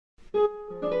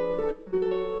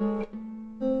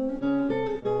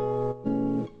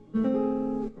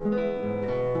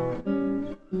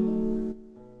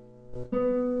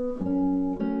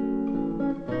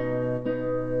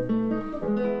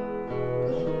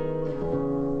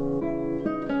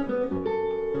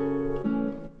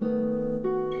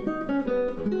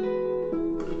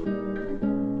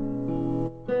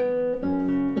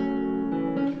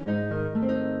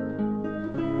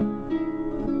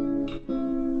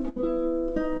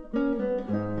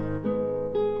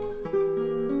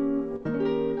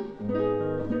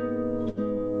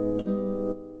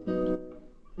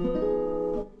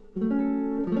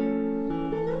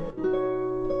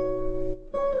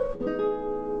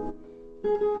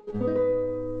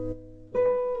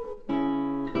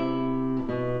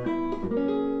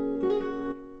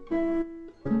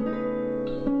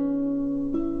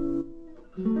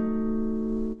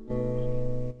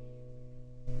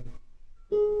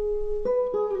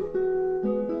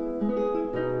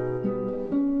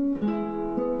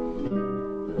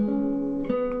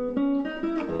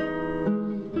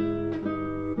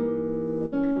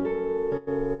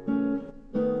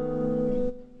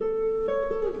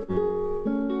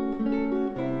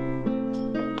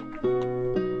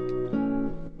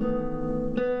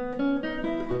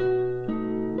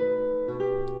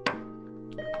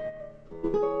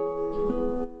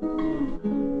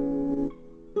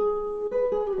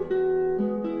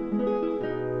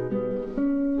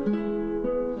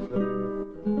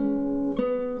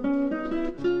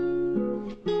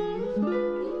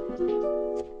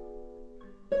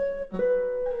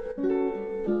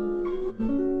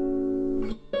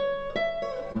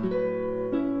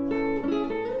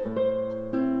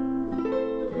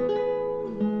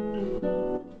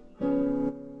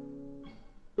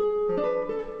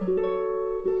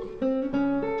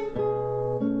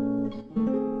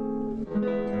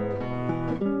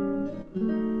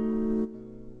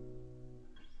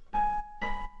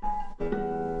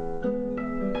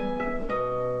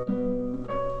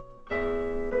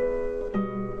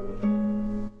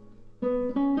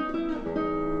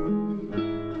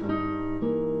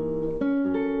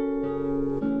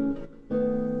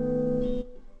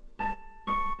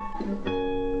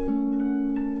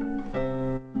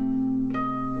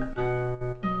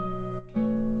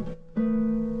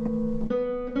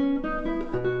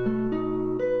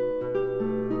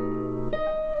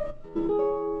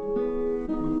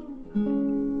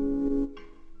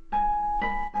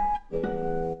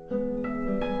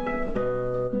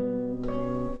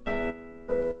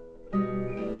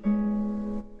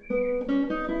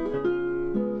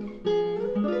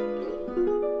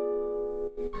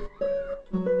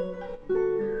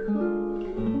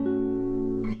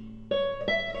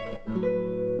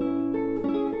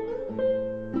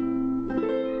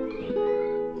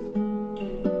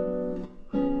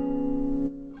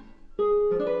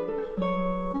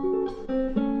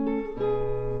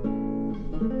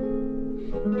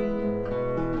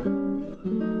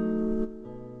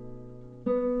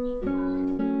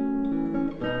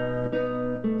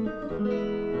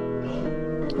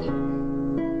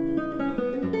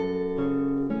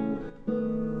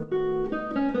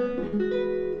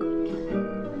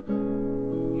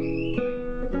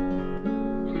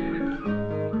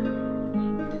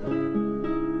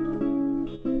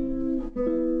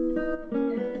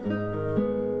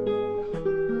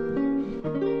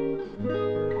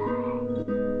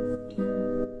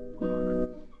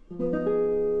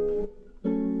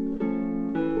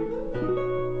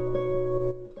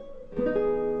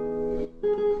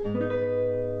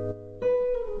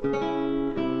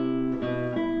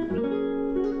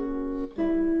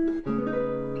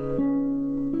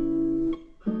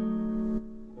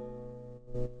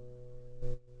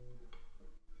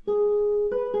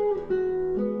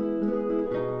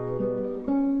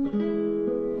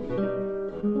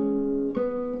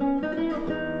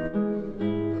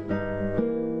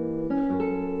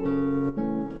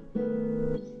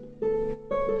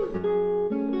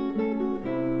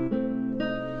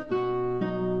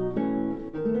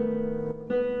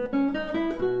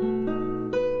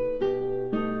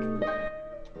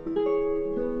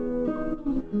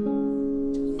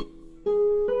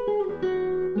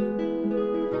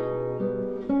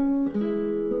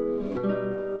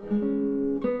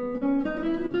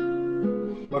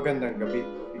Magandang gabi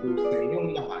sa inyong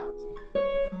lahat.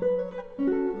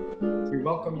 We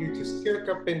welcome you to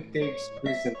Circa Pintig's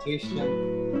presentation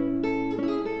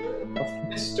of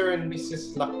Mr. and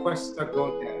Mrs La Questa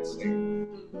Go Dancing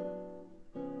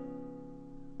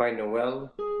by Noel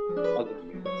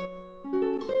Alumit.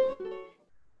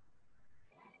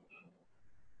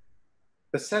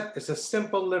 The set is a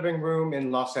simple living room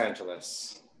in Los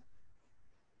Angeles.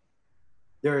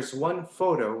 There is one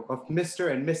photo of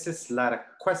Mr. and Mrs. La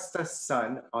Questa's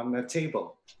son on the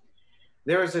table.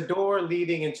 There is a door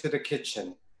leading into the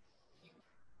kitchen.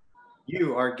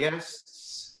 You, our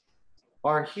guests,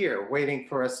 are here waiting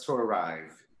for us to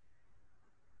arrive.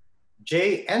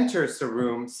 Jay enters the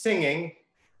room singing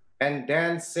and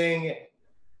dancing,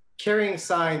 carrying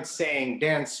signs saying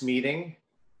dance meeting.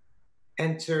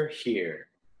 Enter here.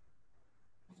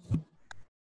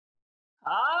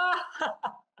 Ah,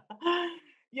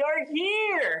 you're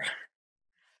here.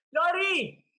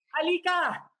 Lori,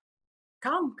 halika.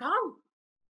 Come, come.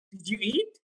 Did you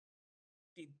eat?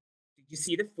 Did you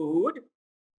see the food?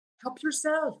 Help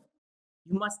yourself.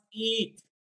 You must eat.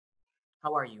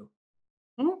 How are you?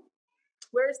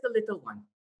 Where is the little one?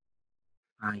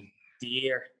 My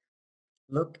dear,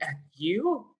 look at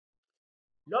you.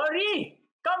 Lori,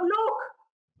 come look.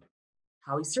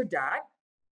 How is your dad?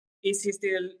 Is he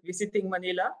still visiting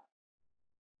Manila?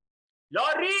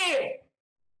 Lori!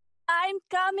 I'm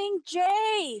coming,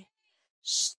 Jay.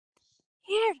 Shh.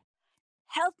 Here,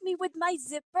 help me with my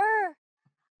zipper.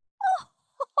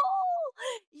 Oh,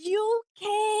 you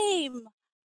came.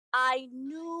 I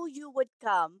knew you would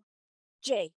come.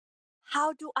 Jay,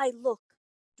 how do I look?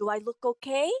 Do I look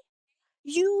okay?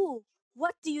 You,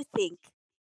 what do you think?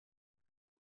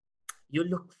 You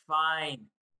look fine.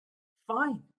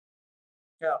 Fine.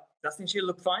 Yeah, doesn't she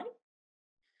look fine?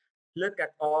 Look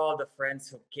at all the friends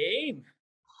who came.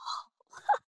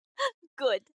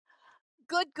 Good.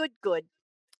 Good.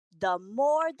 The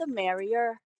more the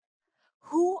merrier.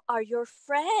 Who are your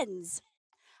friends?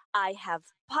 I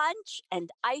have punch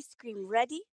and ice cream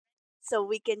ready so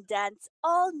we can dance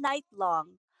all night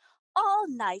long. All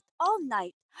night.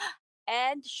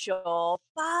 And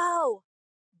siopao.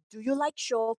 Do you like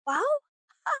siopao?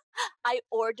 I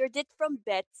ordered it from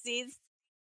Betsy's.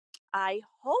 I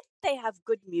hope they have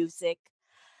good music.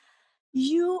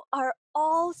 You are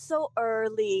all so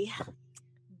early.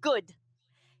 Good.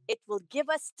 It will give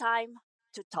us time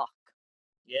to talk.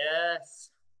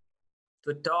 Yes,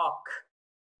 to talk.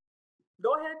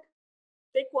 Go ahead.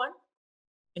 Take one.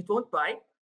 It won't bite.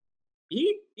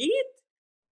 Eat.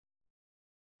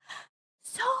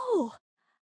 So,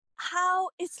 how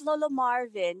is Lolo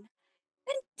Marvin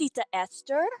and Tita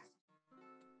Esther?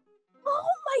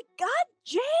 Oh my God,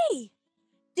 Jay!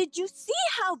 Did you see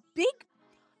how big?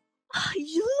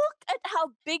 You look at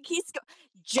how big he's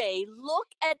Jay, look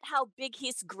at how big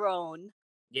he's grown.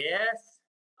 Yes,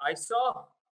 I saw.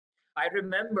 I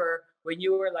remember when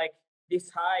you were like this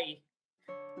high.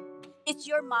 Is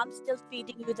your mom still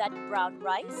feeding you that brown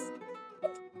rice?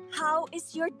 And how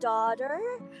is your daughter?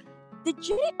 Did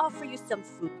Jay offer you some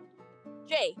food?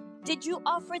 Jay, did you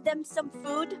offer them some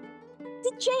food?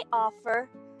 Did Jay offer?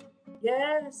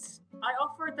 Yes, I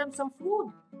offered them some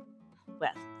food.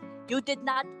 Well, you did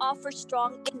not offer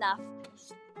strong enough.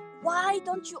 Why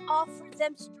don't you offer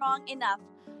them strong enough?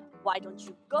 Why don't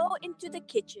you go into the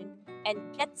kitchen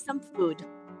and get some food?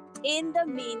 In the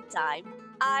meantime,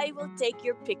 I will take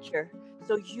your picture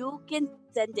so you can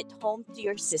send it home to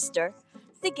your sister.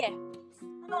 Sige,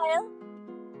 smile.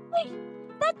 Wait,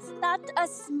 that's not a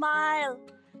smile.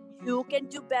 You can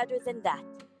do better than that.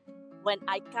 When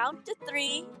I count to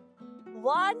 3,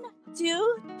 1,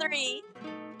 2, 3.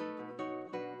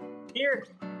 Here,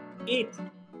 eat.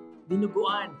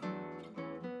 Dinuguan.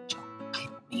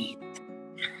 Chocolate meat.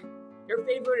 Your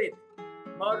favorite.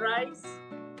 More rice?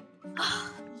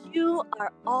 You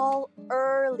are all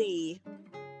early.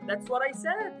 That's what I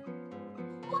said.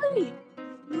 Why?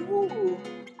 No,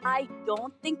 I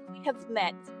don't think we have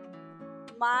met.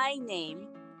 My name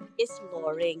is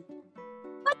Loring.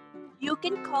 But you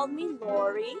can call me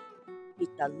Lori,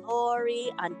 Tita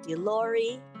Lori, Auntie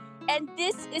Lori. And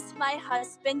this is my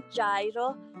husband,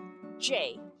 Jairo,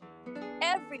 Jay.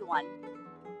 Everyone,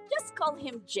 just call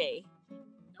him Jay.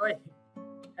 Oy.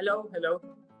 Hello.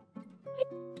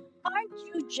 Aren't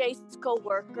you Jay's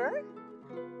co-worker?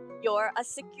 You're a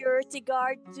security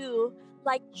guard too,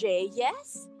 like Jay,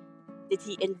 yes? Did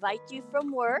he invite you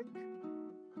from work?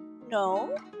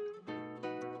 No?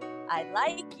 I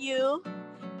like you.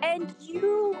 And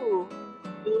you.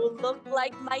 You look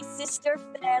like my sister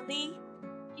Feli.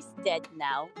 She's dead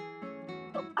now.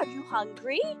 Are you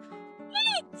hungry?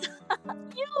 Eat!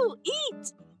 You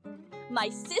eat! My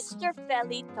sister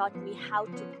Feli taught me how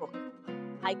to cook.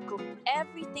 I cook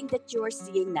everything that you are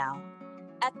seeing now.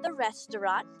 At the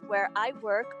restaurant where I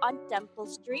work on Temple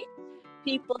Street,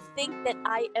 people think that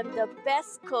I am the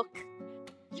best cook.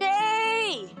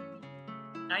 Yay!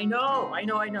 I know.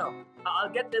 I'll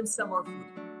get them some more food.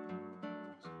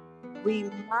 We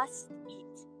must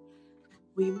eat.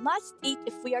 We must eat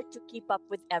if we are to keep up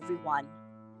with everyone.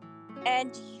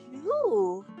 And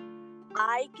you,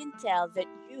 I can tell that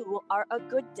you are a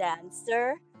good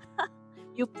dancer.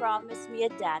 You promised me a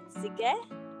dance, sige?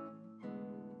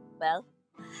 Well,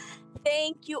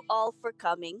 thank you all for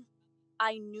coming.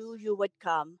 I knew you would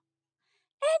come.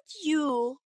 And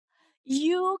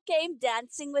you came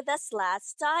dancing with us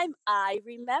last time, I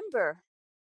remember.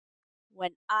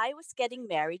 When I was getting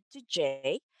married to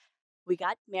Jay, we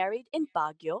got married in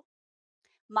Baguio.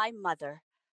 My mother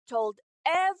told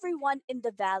everyone in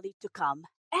the valley to come.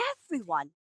 Everyone.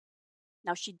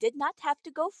 Now, she did not have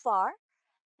to go far,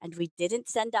 and we didn't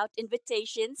send out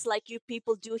invitations like you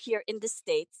people do here in the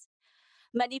States.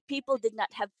 Many people did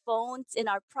not have phones in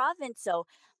our province, so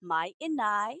my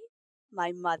inay,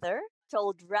 my mother,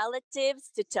 told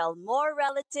relatives to tell more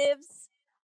relatives.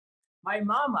 My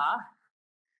mama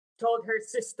told her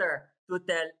sister to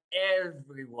tell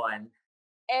everyone.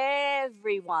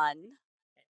 Everyone.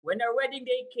 When our wedding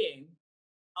day came,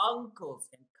 uncles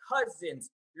and cousins,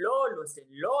 lolos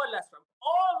and lolas from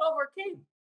all over came.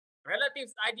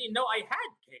 Relatives I didn't know I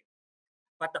had came.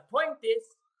 But the point is,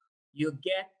 you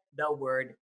get the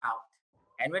word out.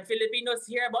 And when Filipinos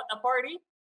hear about a party,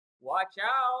 watch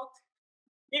out.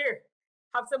 Here,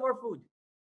 have some more food.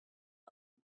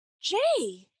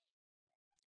 Jay!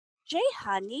 Jay,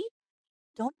 honey,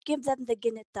 don't give them the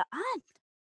ginitaan.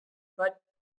 But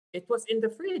it was in the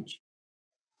fridge.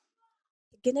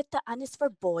 The ginitaan is for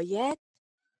Boyet.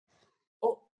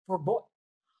 Oh, for boy.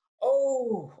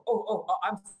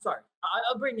 I'm sorry.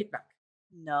 I'll bring it back.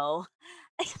 No.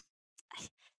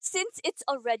 Since it's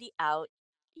already out,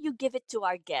 you give it to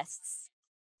our guests.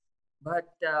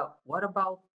 But what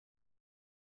about...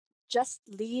 Just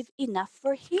leave enough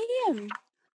for him.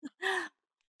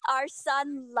 Our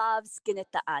son loves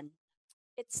ginitaan.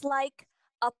 It's like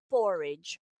a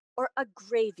porridge or a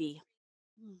gravy,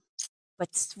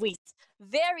 but sweet,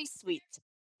 very sweet.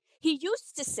 He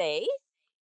used to say,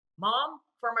 Mom,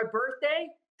 for my birthday,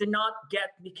 do not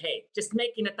get me cake. Just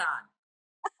make inatan.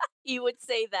 he would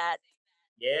say that.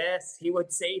 Yes, he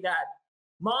would say that.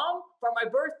 Mom, for my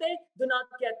birthday, do not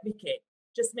get me cake.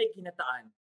 Just make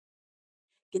inataan.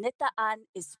 Ginitaan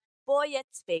is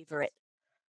Boyet's favorite.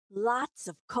 Lots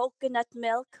of coconut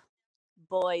milk.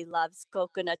 Boy loves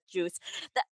coconut juice.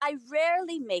 I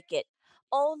rarely make it.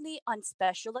 Only on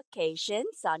special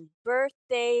occasions, on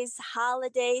birthdays,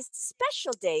 holidays,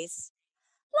 special days.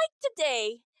 Like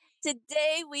today.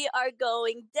 Today we are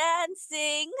going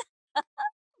dancing.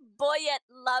 Boyet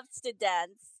loves to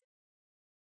dance.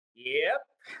 Yep,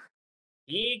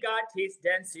 he got his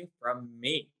dancing from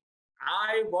me.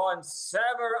 I won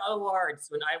several awards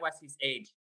when I was his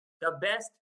age. The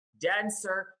best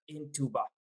dancer in tuba.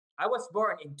 I was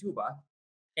born in tuba,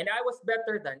 and I was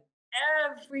better than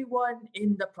everyone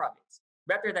in the province.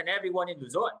 Better than everyone in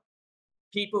Luzon.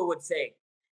 People would say,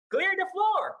 clear the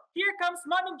floor! Here comes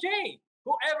Manong J!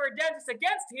 Whoever dances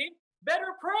against him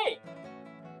better pray!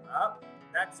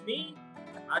 That's me,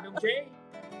 Manong J.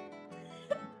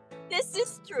 This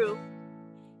is true.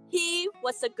 He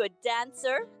was a good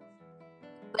dancer,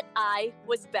 but I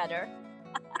was better.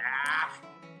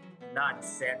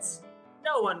 Nonsense.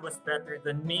 No one was better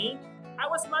than me. I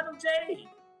was Manong J.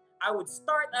 I would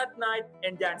start at night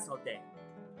and dance all day.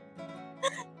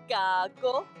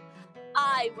 Gago.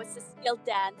 I was a skilled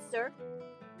dancer.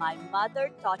 My mother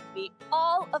taught me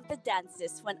all of the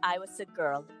dances when I was a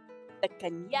girl. The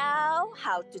kanyao,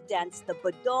 how to dance the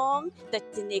bodong, the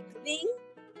tinigling,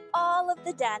 all of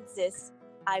the dances.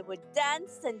 I would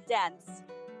dance and dance.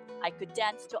 I could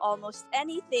dance to almost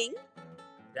anything.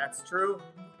 That's true.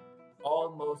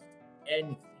 Almost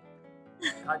anything.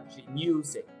 Country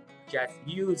music, jazz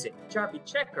music, chubby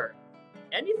checker,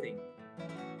 anything.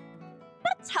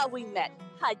 That's how we met,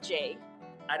 huh, Jay?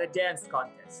 At a dance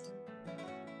contest.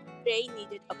 Jay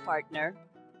needed a partner.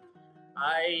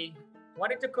 I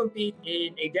wanted to compete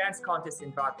in a dance contest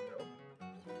in Baguio.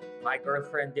 My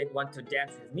girlfriend didn't want to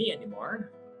dance with me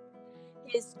anymore.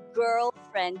 His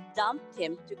girlfriend dumped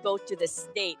him to go to the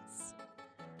States.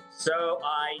 So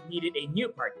I needed a new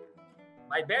partner.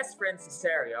 My best friend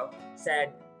Cesario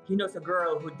said he knows a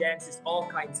girl who dances all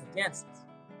kinds of dances.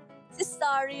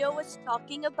 Cesario was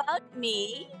talking about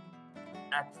me.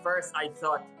 At first I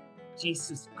thought,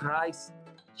 Jesus Christ,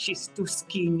 she's too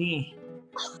skinny.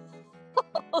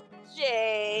 Oh,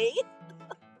 Jay.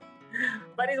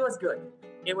 But it was good.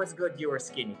 It was good you were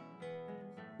skinny.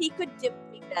 He could dip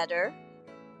me better.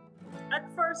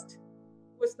 At first,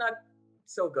 it was not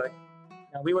so good.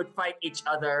 We would fight each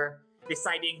other,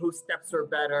 deciding whose steps were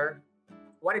better.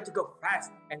 Wanted to go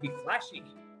fast and be flashy.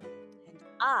 And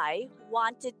I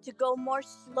wanted to go more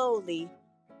slowly.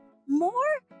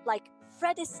 More like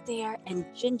Fred Astaire and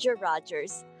Ginger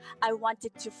Rogers. I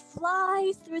wanted to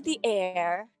fly through the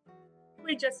air.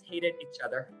 We just hated each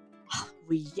other.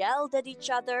 We yelled at each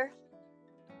other,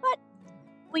 but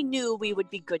we knew we would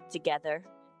be good together.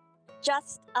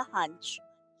 Just a hunch.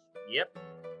 Yep,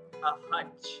 a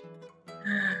hunch.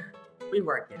 We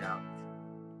worked it out.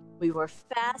 We were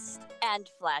fast and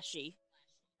flashy.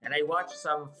 And I watched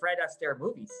some Fred Astaire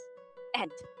movies.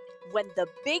 And when the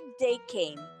big day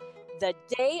came, the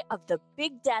day of the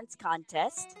big dance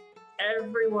contest,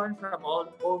 Everyone from all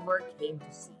over came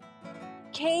to see.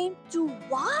 came to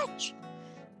watch.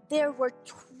 There were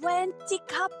 20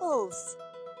 couples.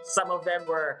 Some of them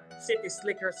were city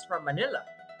slickers from Manila,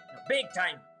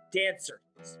 big-time dancers.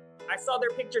 I saw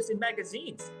their pictures in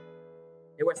magazines.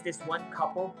 There was this one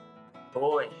couple.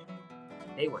 Boy,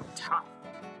 they were tough.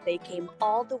 They came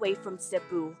all the way from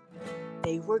Cebu.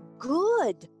 They were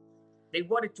good. They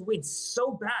wanted to win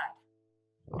so bad.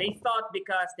 They thought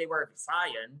because they were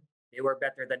Visayan, they were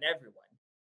better than everyone.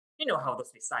 You know how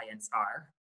those Visayans are.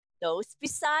 Those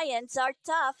Visayans are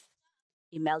tough.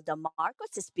 Imelda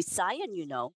Marcos is Visayan, you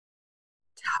know.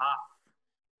 Tough.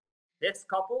 This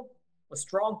couple was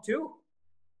strong too.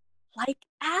 Like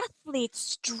athletes,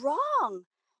 strong.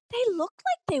 They looked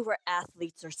like they were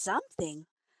athletes or something.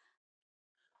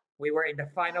 We were in the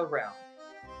final round.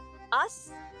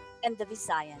 Us and the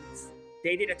Visayans.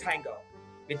 They did a tango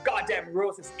with goddamn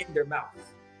roses in their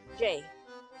mouths. Jay,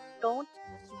 don't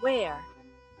swear.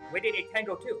 We did a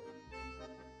tango too.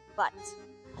 But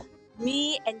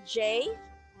me and Jay,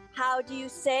 how do you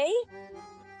say?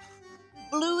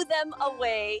 Blew them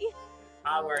away.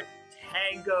 Our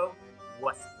tango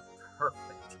was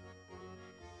perfect.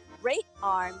 Great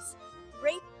arms,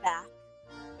 great back.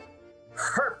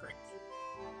 Perfect.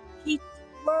 He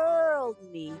twirled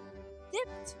me,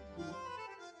 dipped me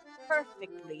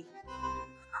perfectly.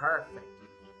 Perfect.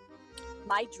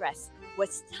 My dress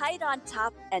was tight on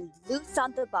top and loose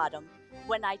on the bottom.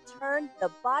 When I turned,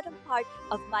 the bottom part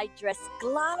of my dress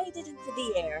glided into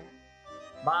the air.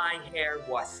 My hair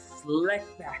was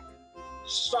slicked back,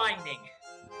 shining.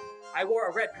 I wore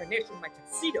a red carnation in my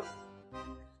tuxedo.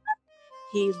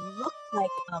 He looked like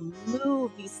a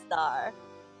movie star.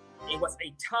 It was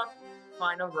a tough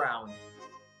final round,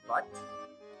 but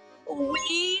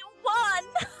We won!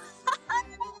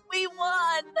 We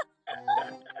won!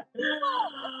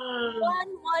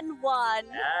 Won.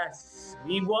 Yes,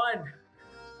 we won.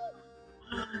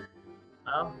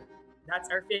 That's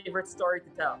our favorite story to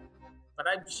tell, but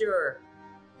I'm sure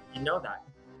you know that.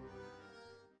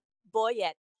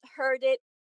 Boyet heard it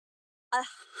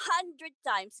 100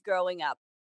 times growing up.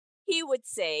 He would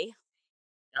say,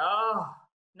 Oh,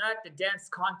 not the dance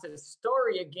contest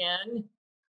story again.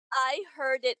 I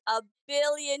heard it 1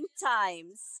 billion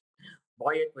times.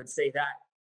 Boyet would say that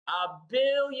 1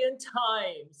 billion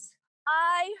times.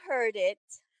 I heard it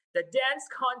The dance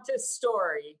contest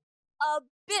story. 1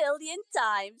 billion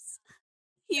times.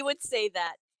 He would say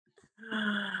that.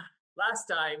 Last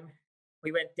time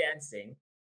we went dancing,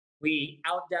 we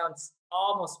outdanced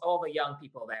almost all the young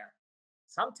people there.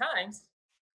 Sometimes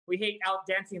we hate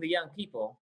outdancing the young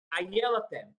people. I yell at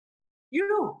them,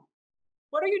 You,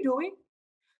 what are you doing?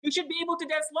 You should be able to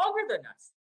dance longer than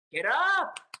us. Get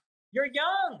up. You're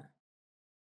young.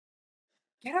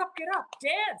 Get up,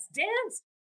 dance.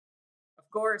 Of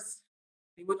course,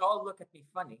 they would all look at me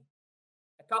funny.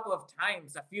 A couple of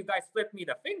times, a few guys flipped me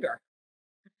the finger.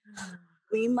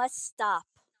 We must stop.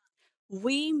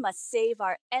 We must save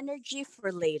our energy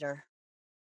for later.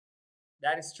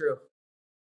 That is true.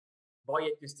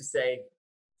 Boyet used to say,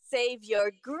 Save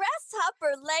your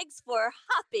grasshopper legs for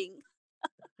hopping.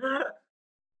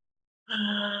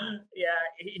 yeah,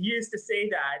 he used to say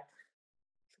that.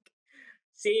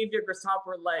 Save your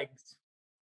grasshopper legs.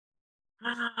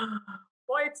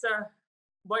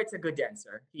 Boyet's a good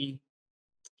dancer. He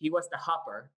was the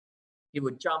hopper. He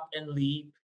would jump and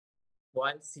leap.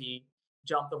 Once he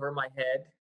jumped over my head.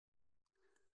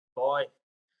 Boy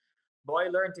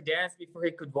learned to dance before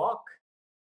he could walk.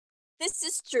 This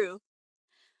is true.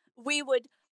 We would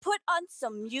put on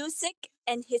some music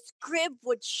and his crib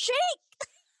would shake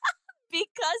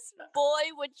because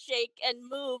boy would shake and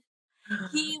move.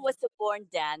 He was a born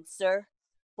dancer.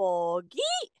 Pogi.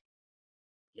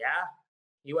 Yeah,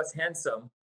 he was handsome.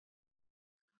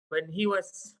 When he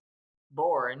was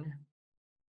born,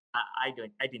 I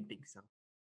didn't think so.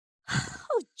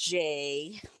 Oh,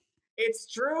 Jay. It's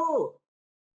true.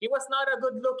 He was not a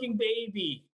good-looking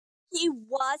baby. He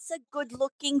was a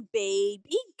good-looking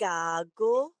baby,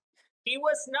 gago. He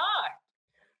was not.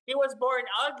 He was born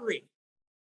ugly.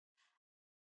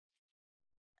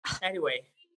 Anyway.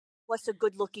 Was a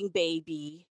good-looking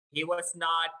baby. He was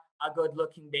not a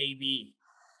good-looking baby.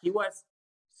 He was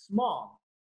small,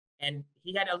 and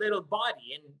he had a little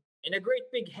body and a great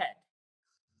big head.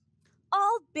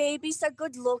 All babies are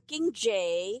good looking,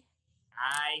 Jay.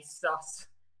 Ay, sus.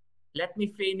 Let me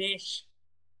finish.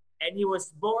 And he was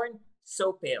born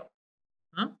so pale.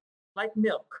 Like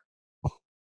milk.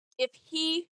 If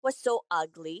he was so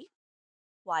ugly,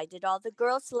 why did all the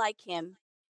girls like him?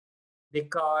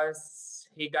 Because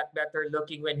he got better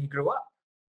looking when he grew up.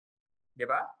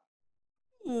 Diba?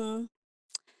 Hmm,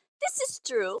 this is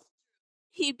true.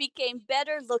 He became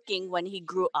better looking when he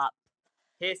grew up.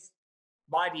 His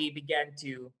body began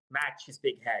to match his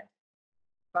big head.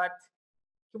 But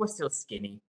he was still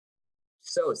skinny.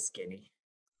 So skinny.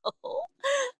 Oh,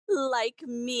 like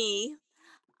me.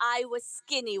 I was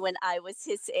skinny when I was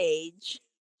his age.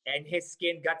 And his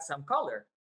skin got some color.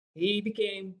 He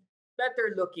became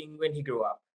better looking when he grew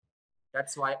up.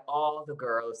 That's why all the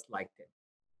girls liked him.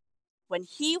 When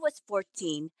he was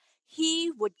 14,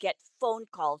 he would get phone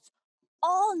calls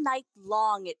all night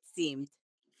long, it seemed.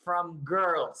 From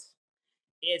girls.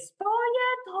 Is boy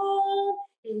at home?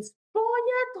 Is boy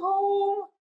at home?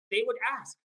 They would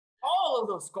ask. All of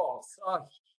those calls. Oh,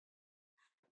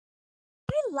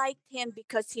 I liked him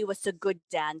because he was a good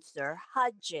dancer,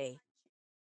 huh, Jay?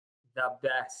 the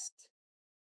best.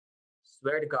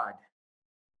 Swear to God.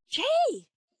 Jay,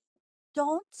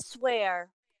 don't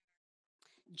swear.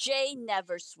 Jay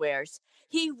never swears.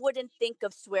 He wouldn't think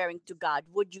of swearing to God,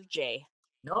 would you, Jay?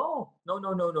 No.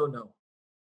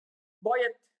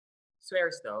 Boyet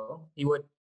swears though. He would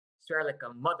swear like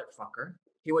a motherfucker.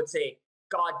 He would say,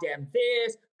 goddamn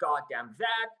this, goddamn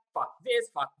that, fuck this,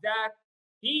 fuck that.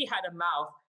 He had a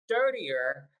mouth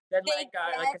dirtier than They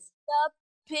get the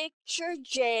picture,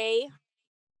 Jay.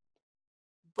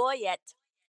 Boyet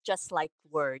just liked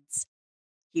words.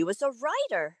 He was a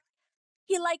writer.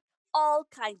 He liked all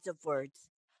kinds of words.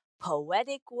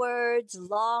 Poetic words,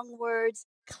 long words,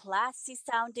 classy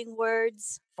sounding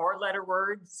words, 4-letter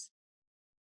words.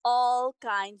 all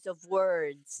kinds of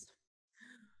words.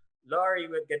 Laurie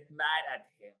would get mad at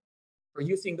him for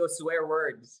using those swear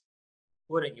words.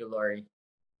 Wouldn't you, Laurie?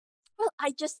 Well,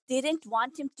 I just didn't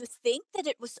want him to think that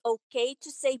it was okay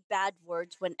to say bad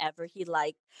words whenever he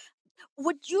liked.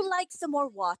 Would you like some more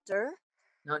water?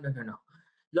 No.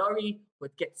 Laurie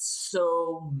would get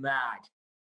so mad,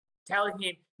 telling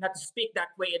him not to speak that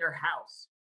way in her house.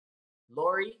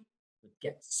 Laurie would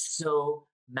get so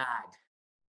mad.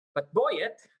 But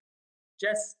Boyet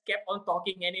just kept on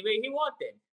talking any way he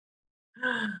wanted.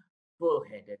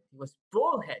 Bullheaded. He was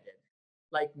bullheaded,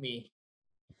 like me.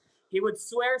 He would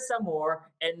swear some more,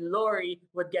 and Laurie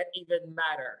would get even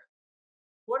madder.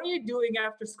 What are you doing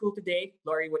after school today?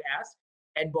 Laurie would ask.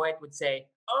 And Boyd would say,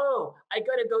 oh, I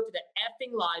gotta go to the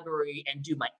effing library and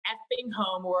do my effing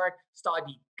homework,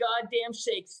 study goddamn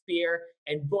Shakespeare.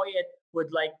 And Boyd would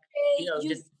Hey, you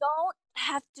just. don't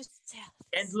have to say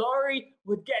And this. Laurie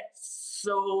would get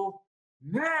so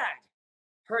mad.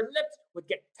 Her lips would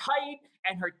get tight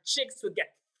and her cheeks would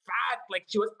get fat like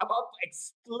she was about to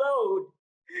explode.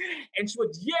 And she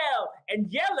would yell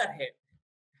and yell at him.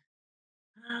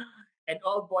 And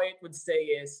all Boyd would say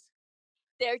is,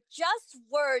 They're just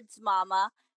words, Mama.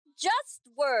 Just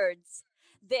words.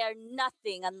 They're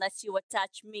nothing unless you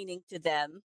attach meaning to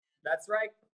them. that's right.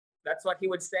 That's what he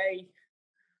would say.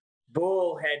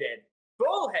 Bullheaded.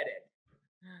 Bullheaded.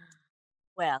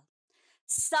 Well,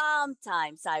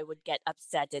 sometimes I would get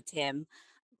upset at him.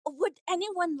 Would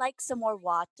anyone like some more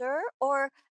water?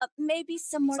 Or maybe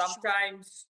some more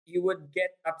Sometimes you would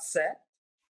get upset.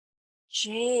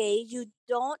 Jay, you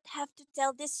don't have to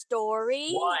tell this story.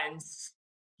 Once,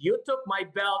 you took my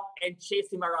belt and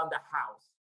chased him around the house.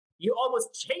 You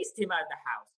almost chased him out of the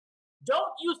house.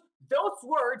 Don't use those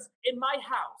words in my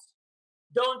house.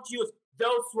 Don't use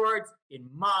those words in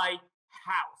my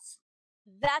house.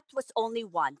 That was only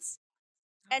once.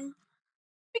 And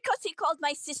because he called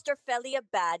my sister Feli a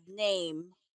bad name.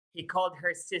 He called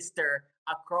her sister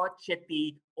a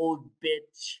crotchety old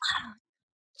bitch.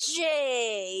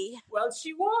 Jay, Well,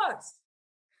 she was.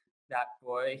 That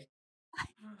boy.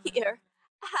 here,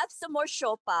 have some more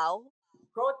siopaw.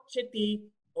 Crotchety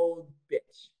old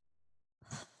bitch.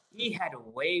 He had a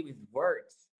way with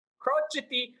words.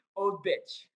 Crotchety old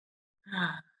bitch.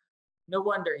 No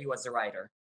wonder he was a writer.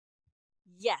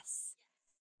 Yes,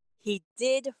 he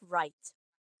did write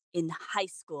in high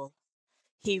school.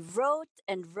 He wrote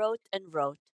and wrote and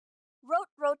wrote.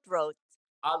 Wrote.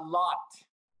 A lot.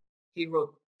 He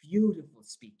wrote beautiful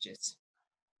speeches.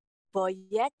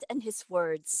 Boyet and his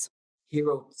words. He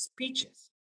wrote speeches.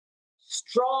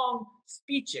 Strong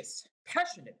speeches.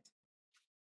 Passionate.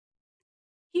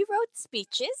 He wrote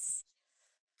speeches.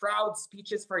 proud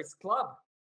speeches for his club.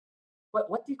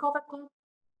 What do you call that club?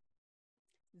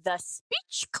 The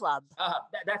Speech Club.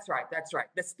 That's right.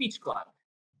 The speech club.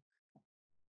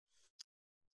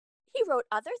 He wrote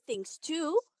other things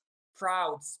too.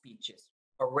 Proud speeches,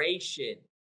 oration.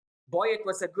 Boyet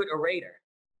was a good orator.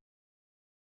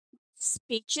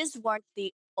 Speeches weren't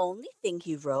the only thing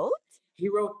he wrote. He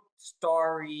wrote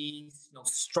stories,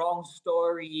 strong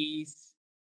stories.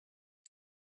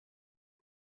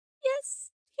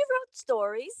 Yes, he wrote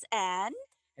stories and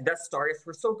the stories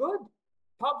were so good.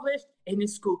 Published in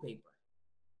his school paper.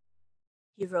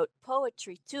 he wrote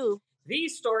poetry too.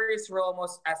 These stories were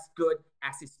almost as good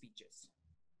as his speeches.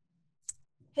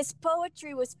 His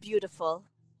poetry was beautiful.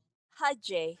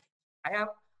 Jay? I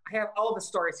have all the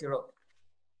stories he wrote.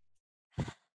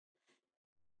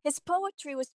 His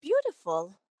poetry was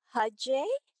beautiful. Jay?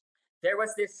 There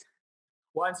was this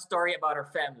one story about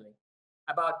our family,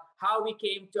 about how we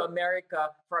came to America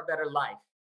for a better life.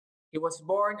 He was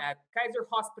born at Kaiser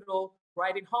Hospital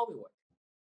right in Hollywood.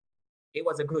 It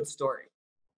was a good story.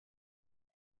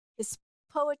 His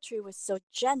poetry was so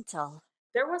gentle.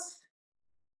 There was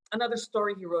another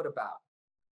story he wrote about.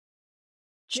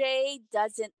 Jay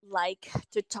doesn't like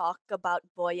to talk about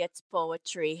Boyet's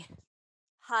poetry.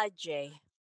 Jay?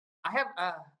 I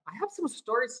have some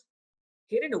stories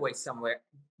hidden away somewhere.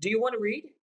 Do you want to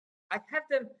read? I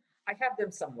have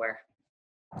them somewhere.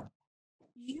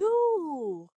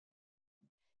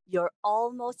 You're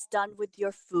almost done with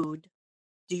your food.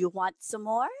 Do you want some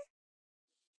more?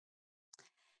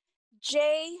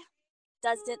 Jay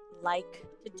doesn't like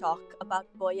to talk about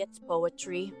Boyet's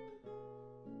poetry.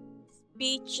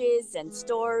 Speeches and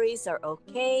stories are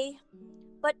okay,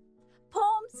 but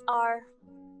poems are,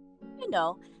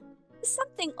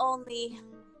 something only,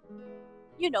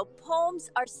 poems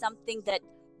are something that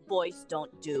boys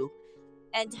don't do.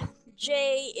 And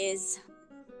Jay is,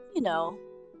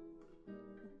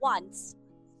 once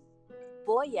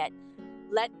Boyet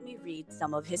let me read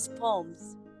some of his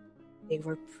poems. They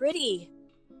were pretty.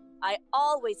 I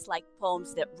always like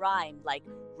poems that rhyme, like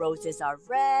roses are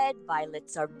red,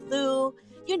 violets are blue.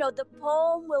 The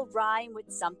poem will rhyme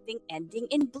with something ending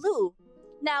in blue.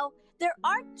 Now, there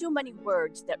aren't too many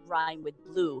words that rhyme with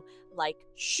blue, like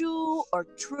shoe or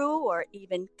true or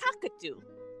even cockatoo.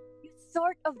 You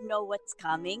sort of know what's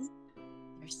coming.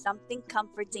 There's something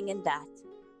comforting in that.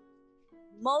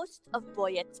 Most of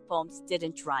Boyet's poems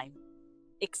didn't rhyme,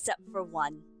 except for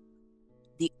one.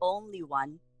 The only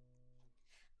one.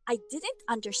 I didn't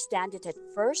understand it at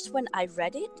first when I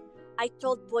read it. I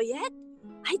told Boyet,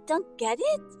 I don't get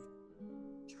it.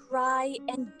 Try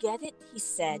and get it, he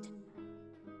said.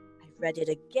 I read it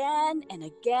again and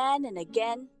again and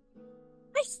again.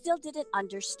 I still didn't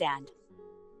understand.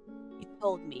 He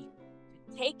told me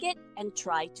to take it and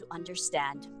try to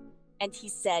understand. And he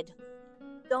said,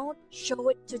 don't show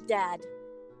it to Dad.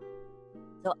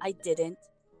 So I didn't.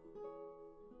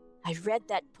 I read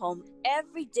that poem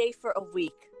every day for a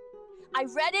week. I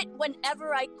read it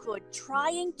whenever I could,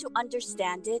 trying to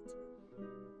understand it.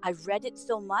 I read it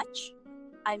so much,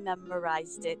 I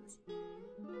memorized it.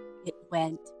 It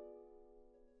went,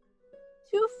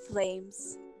 2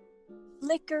 flames,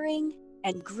 flickering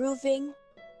and grooving,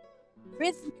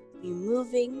 rhythmically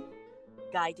moving,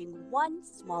 guiding one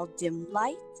small dim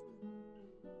light.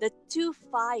 The 2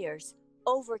 fires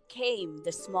overcame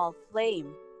the small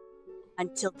flame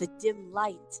until the dim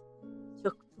light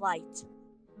took flight.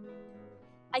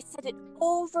 I said it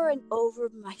over and over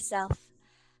myself.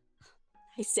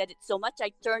 I said it so much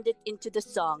I turned it into the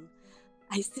song.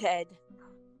 I said,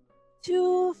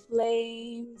 2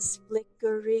 flames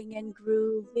flickering and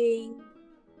grooving,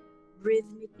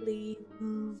 rhythmically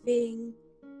moving,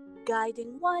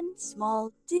 guiding one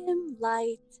small dim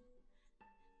light.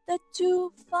 The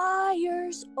 2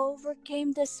 fires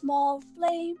overcame the small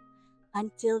flame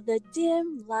until the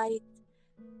dim light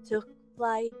took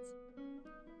flight.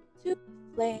 2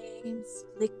 flames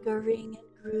flickering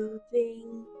and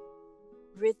grooving,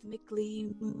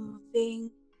 rhythmically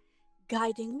moving,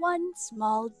 guiding one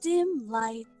small dim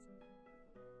light.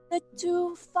 The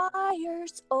 2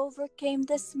 fires overcame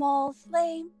the small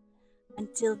flame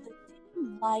until the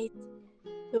dim light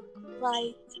took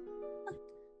flight.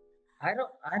 I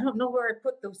don't know where I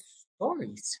put those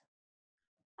stories.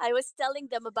 I was telling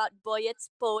them about Boyet's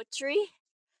poetry.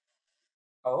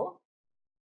 Oh?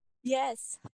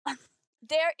 Yes.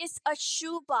 There is a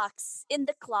shoebox in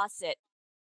the closet.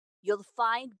 You'll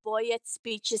find Boyet's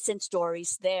speeches and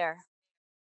stories there.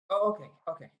 Oh,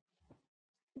 okay.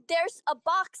 There's a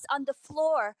box on the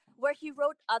floor where he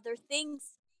wrote other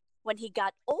things when he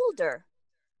got older.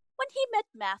 When he met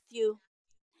Matthew,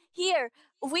 Here,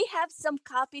 we have some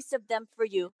copies of them for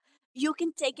you. You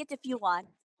can take it if you want.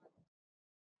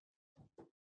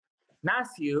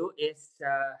 Matthew is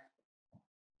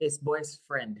his boy's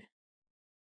friend,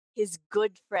 His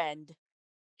good friend.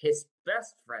 his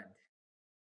best friend.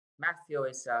 Matthew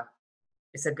is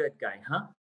a good guy, huh?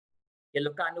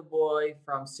 Ilocano boy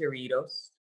from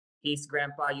Cerritos. His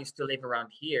grandpa used to live around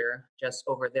here, just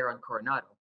over there on Coronado.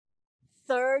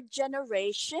 Third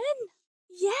generation?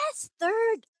 Yes,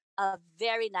 third. A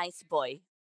very nice boy.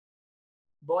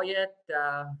 Boyet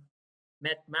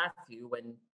met Matthew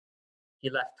when he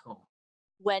left home.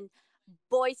 When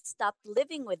Boy stopped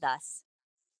living with us,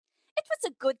 it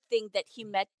was a good thing that he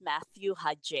met Matthew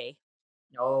Hadje.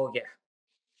 Oh yeah,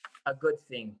 a good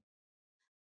thing.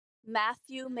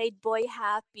 Matthew made Boy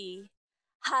happy.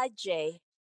 Hadje.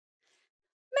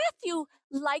 Matthew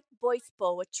liked Boy's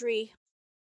poetry,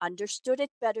 understood it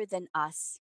better than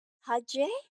us. Hadje?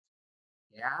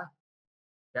 Yeah,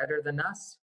 better than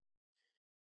us.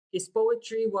 His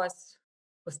poetry was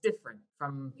different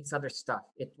from his other stuff.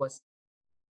 It was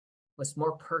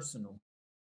more personal.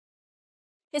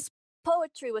 His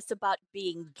poetry was about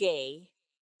being gay.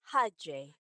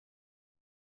 Hadje.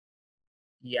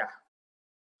 Yeah.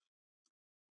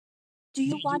 Do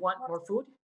you Do want you want more? more food?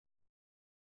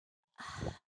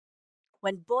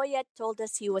 When Boyet told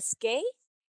us he was gay,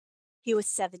 he was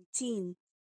 17.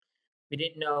 We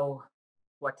didn't know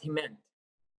what he meant.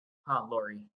 Huh,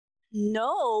 Lori?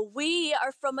 No, we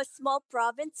are from a small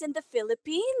province in the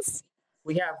Philippines.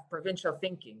 We have provincial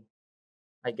thinking,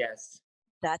 I guess.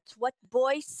 That's what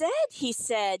Boy said, he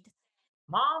said.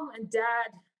 Mom and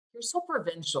Dad, you're so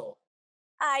provincial.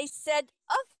 I said,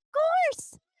 of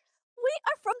course. We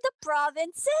are from the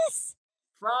provinces.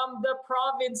 From the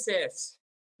provinces.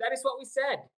 That is what we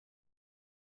said.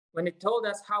 When he told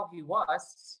us how he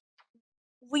was,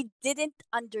 We didn't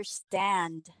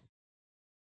understand.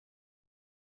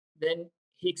 then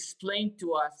he explained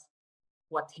to us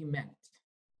what he meant.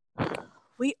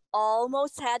 We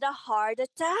almost had a heart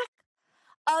attack.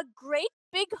 A great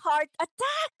big heart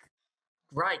attack.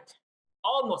 Right.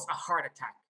 Almost a heart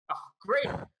attack. A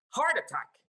great heart attack.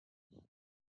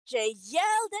 Jay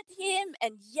yelled at him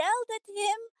and yelled at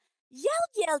him.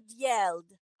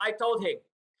 Yelled. I told him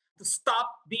to stop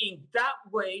being that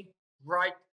way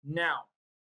right now.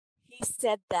 He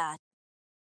said that.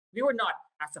 We were not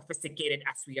as sophisticated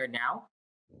as we are now.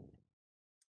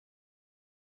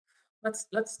 Let's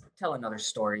tell another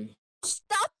story.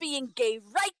 Stop being gay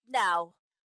right now.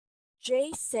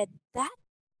 Jay said that.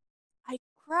 I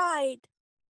cried.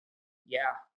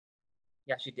 Yeah,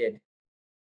 she did.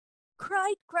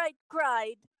 Cried.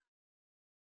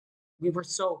 We were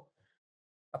so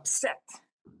upset,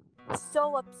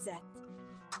 So upset.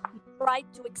 He tried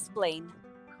to explain.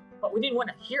 but we didn't want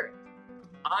to hear it.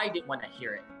 I didn't want to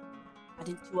hear it. Got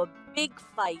into a big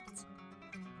fight.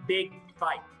 Big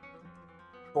fight.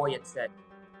 Boyet said.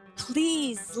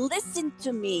 Please listen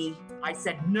to me. I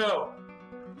said no.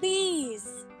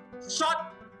 Please.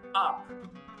 Shut up,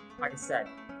 I said.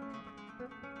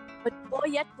 But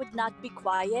Boyet would not be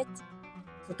quiet.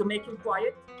 So to make him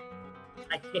quiet,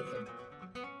 I hit him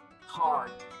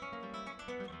hard.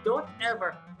 Don't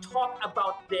ever talk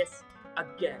about this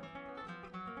again.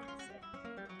 I said.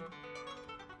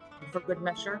 And for good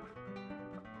measure,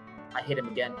 I hit him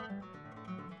again.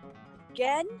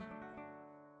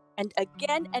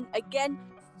 Again and again,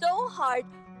 so hard,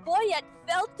 Boyet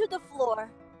fell to the floor.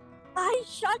 I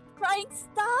shot, crying,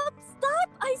 stop,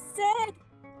 I said.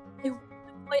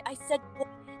 I said, Boyet,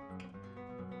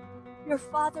 your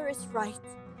father is right.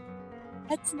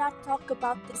 Let's not talk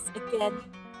about this again.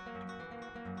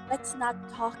 Let's not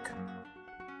talk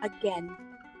again.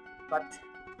 But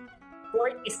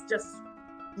Boy is just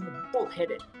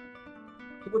bullheaded.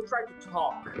 He would try to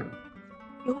talk.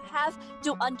 You have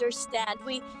to understand,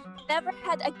 we never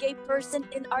had a gay person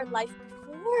in our life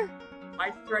before.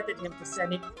 I threatened him to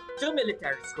send him to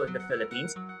military school in the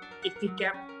Philippines if he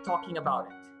kept talking about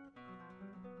it.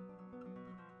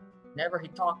 Never he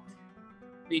talked,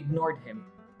 we ignored him.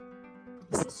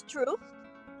 This is true.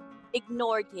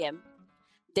 Ignored him.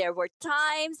 There were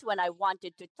times when I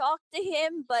wanted to talk to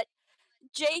him, but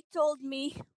Jay told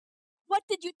me, what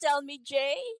did you tell me,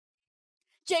 Jay?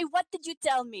 Jay, what did you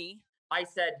tell me? I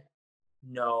said,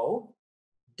 no,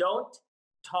 don't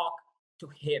talk to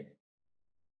him.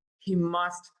 He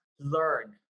must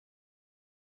learn.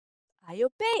 I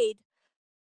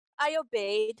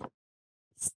obeyed.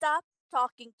 Stop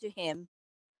talking to him.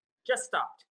 Just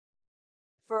stopped.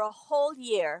 For a whole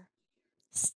year.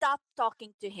 Stop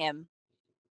talking to him.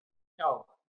 No,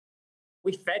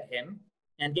 we fed him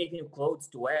and gave him clothes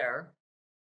to wear.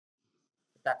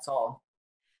 That's all.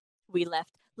 We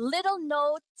left little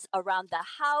notes around the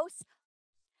house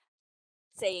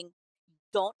saying,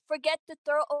 "Don't forget to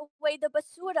throw away the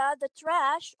basura, the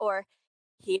trash," or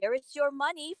 "Here is your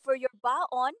money for your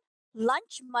baon,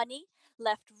 lunch money,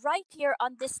 left right here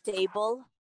on this table."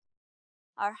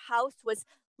 Our house was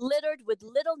littered with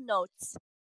little notes,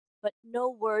 but no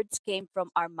words came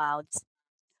from our mouths.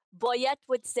 Boyette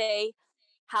would say,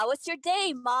 "How was your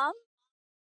day, Mom?"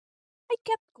 I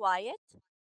kept quiet.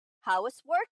 "How was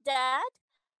work, Dad?"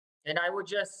 And I would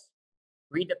just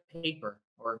read the paper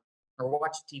or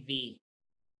watch TV.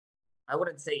 I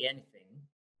wouldn't say anything.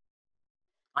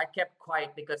 I kept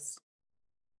quiet because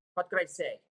what could I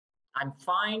say? I'm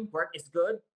fine, work is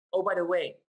good. Oh, by the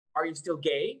way, are you still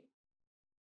gay?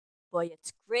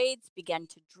 Boyette's grades began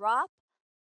to drop.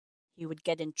 He would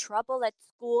get in trouble at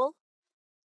school.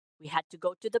 We had to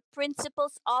go to the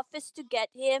principal's office to get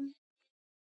him.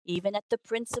 Even at the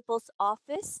principal's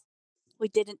office, we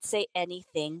didn't say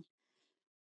anything.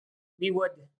 We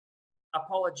would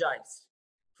apologize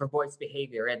for boy's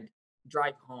behavior and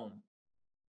drive home,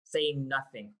 saying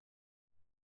nothing.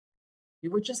 We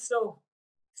were just so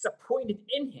disappointed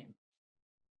in him.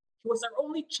 He was our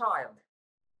only child.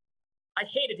 I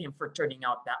hated him for turning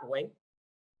out that way.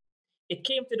 It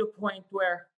came to the point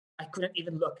where I couldn't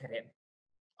even look at him.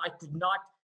 I could not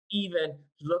even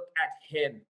look at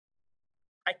him.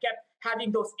 I kept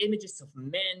having those images of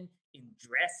men in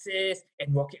dresses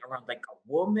and walking around like a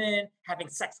woman, having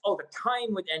sex all the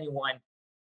time with anyone.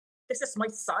 This is my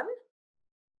son?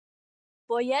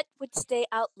 Boyette would stay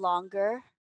out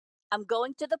longer. "I'm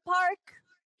going to the park,"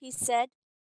 he said.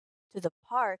 To the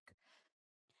park.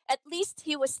 At least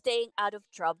he was staying out of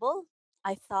trouble,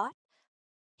 I thought.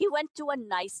 He went to a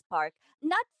nice park,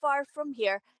 not far from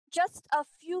here, just a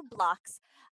few blocks.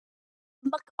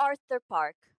 MacArthur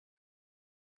Park.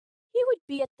 He would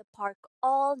be at the park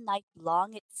all night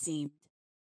long, it seemed.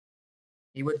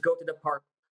 He would go to the park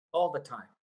all the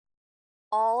time,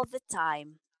 All the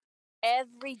time.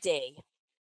 Every day.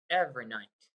 every night.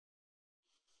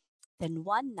 Then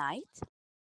one night,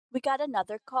 we got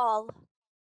another call.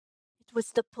 It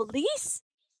was the police.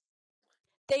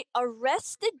 They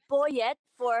arrested Boyette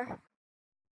for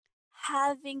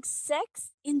having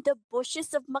sex in the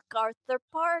bushes of MacArthur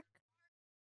Park.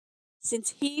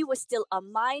 Since he was still a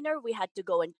minor, we had to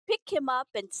go and pick him up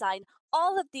and sign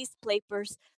all of these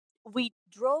papers. We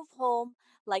drove home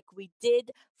like we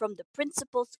did from the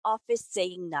principal's office,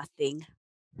 saying nothing.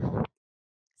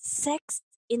 Sex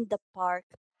in the park.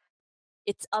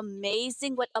 It's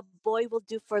amazing what a boy will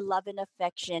do for love and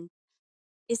affection.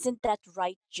 Isn't that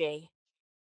right, Jay?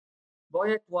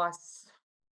 Boyet was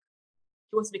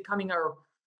becoming our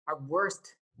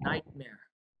worst nightmare.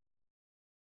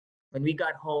 When we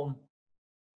got home,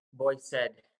 Boy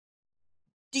said,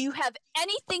 "Do you have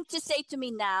anything to say to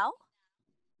me now?"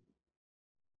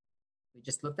 we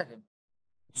just looked at him.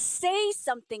 "Say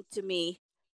something to me."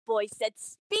 Boy said,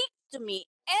 "Speak to me,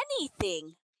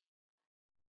 anything."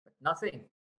 But nothing.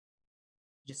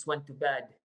 Just went to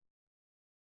bed.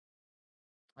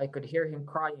 I could hear him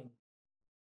crying.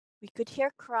 We could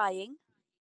hear crying.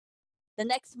 The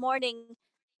next morning,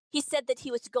 he said that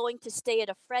he was going to stay at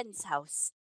a friend's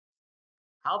house.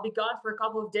 I'll be gone for a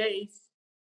couple of days.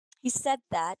 He said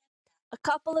that. A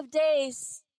couple of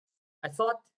days. I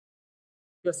thought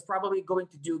he was probably going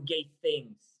to do gay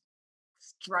things.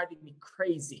 It's driving me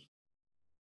crazy.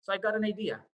 So I got an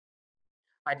idea.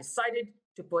 I decided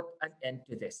to put an end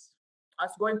to this. I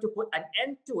was going to put an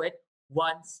end to it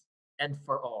once and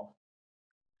for all.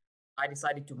 I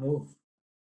decided to move.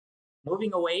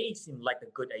 Moving away seemed like a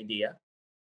good idea.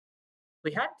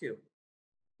 We had to.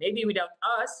 Maybe without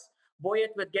us,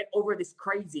 Boyet would get over this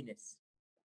craziness.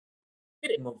 We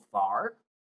didn't move far.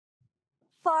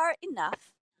 Far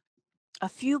enough. A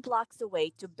few blocks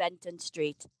away to Benton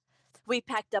Street. We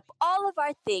packed up all of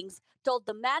our things, told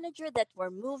the manager that we're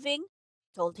moving,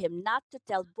 told him not to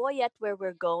tell Boyette where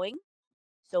we're going.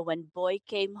 So when Boy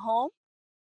came home,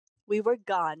 we were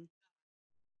gone.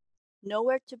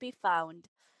 Nowhere to be found.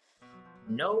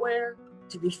 Nowhere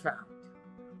to be found.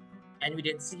 And we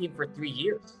didn't see him for 3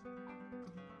 years.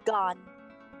 Gone.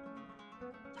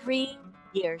 3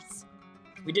 years.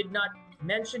 We did not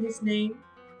mention his name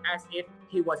as if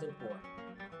he wasn't born.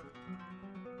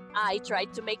 I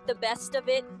tried to make the best of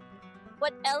it.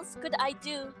 What else could I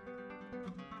do?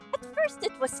 At first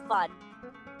it was fun.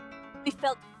 We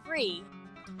felt free.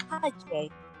 Huh,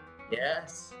 Jay?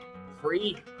 Yes,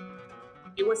 free.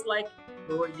 It was like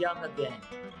we were young again.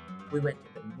 We went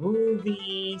to the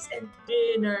movies and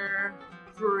dinner,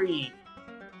 free.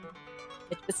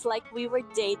 It was like we were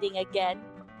dating again.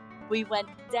 We went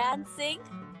dancing.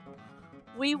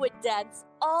 We would dance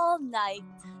all night.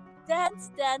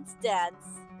 Dance, dance, dance.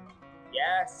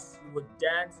 Yes, we would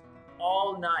dance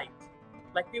all night,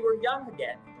 like we were young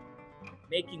again,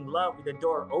 making love with the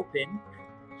door open.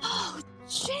 Oh,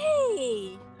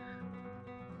 Jay!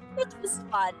 It was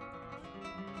fun.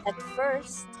 At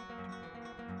first.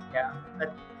 Yeah,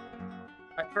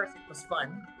 at first it was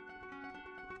fun.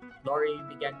 Lori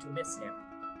began to miss him.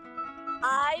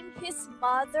 I'm his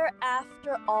mother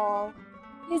after all.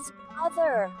 His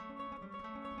mother.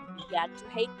 Began to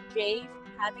hate Jay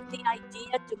for having the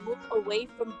idea to move away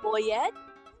from Boyette.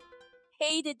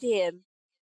 Hated him.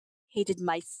 Hated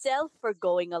myself for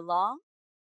going along.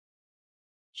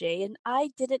 Jay and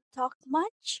I didn't talk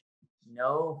much.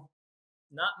 No,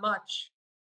 not much.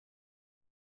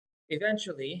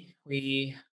 Eventually,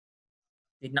 we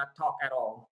did not talk at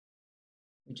all.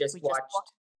 We just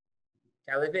watched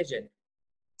television.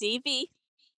 TV.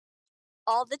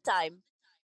 All the time.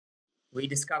 We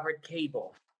discovered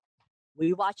cable.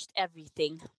 We watched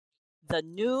everything. The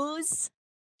news,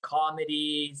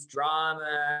 Comedies,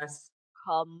 dramas.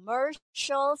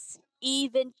 commercials,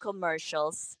 even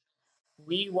commercials.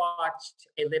 We watched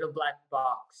A Little Black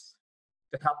Box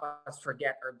to help us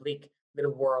forget our bleak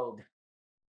little world.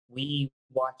 We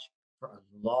watched for a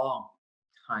long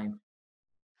time.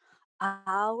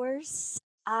 Hours,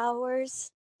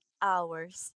 hours,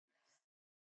 hours.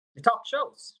 The talk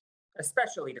shows,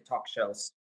 especially the talk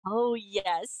shows. Oh,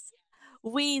 yes.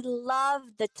 We love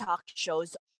the talk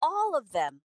shows, all of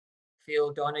them.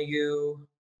 Phil Donahue.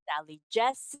 Sally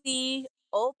Jesse,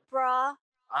 Oprah.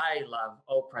 I love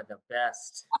Oprah the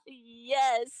best.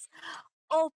 Yes,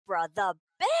 Oprah, the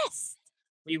best.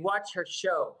 We watch her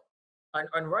show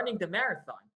on Running the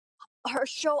Marathon. Her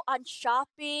show on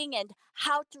shopping and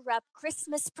how to wrap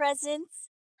Christmas presents.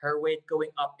 Her weight going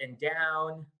up and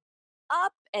down.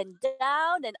 Up and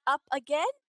down and up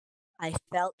again. I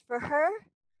felt for her.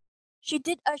 She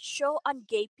did a show on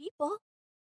gay people.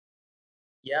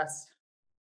 Yes,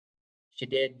 she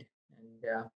did.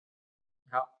 And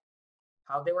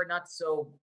how they were not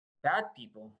so bad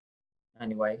people.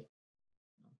 Anyway,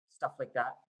 stuff like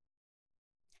that.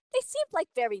 They seemed like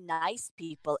very nice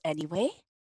people anyway.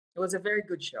 It was a very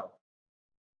good show.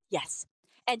 Yes.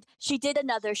 And she did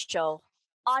another show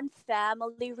on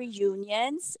family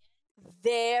reunions.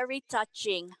 Very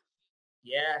touching.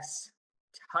 Yes,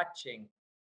 touching.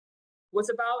 It was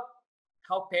about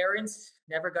how parents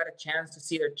never got a chance to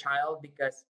see their child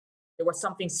because there was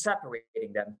something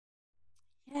separating them.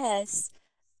 Yes,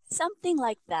 something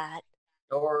like that.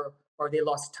 Or they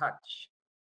lost touch.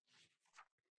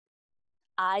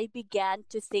 I began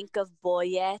to think of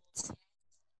Boyette.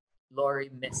 Lori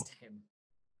missed him.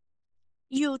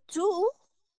 You too?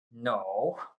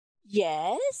 No.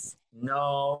 Yes.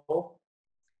 No.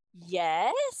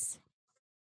 Yes.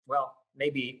 Well,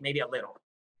 maybe a little.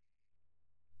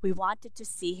 We wanted to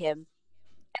see him,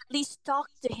 at least talk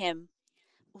to him.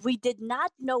 We did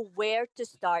not know where to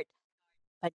start,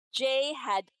 but Jay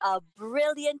had a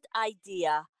brilliant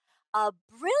idea. A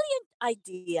brilliant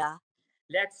idea.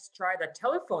 Let's try the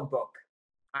telephone book,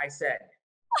 I said.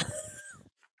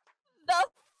 The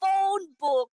phone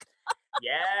book.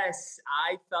 Yes,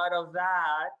 I thought of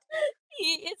that.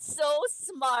 He is so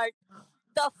smart.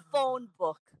 The phone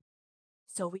book.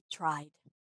 So we tried.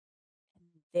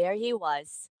 And there he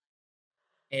was.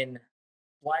 In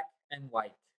black and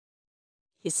white.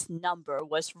 His number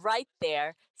was right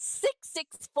there.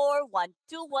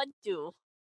 664-1212.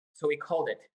 So we called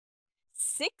it.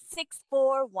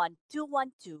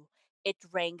 664-1212. It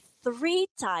rang 3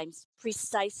 times,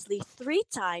 precisely 3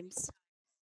 times.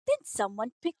 Then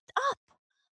someone picked up.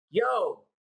 Yo!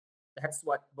 That's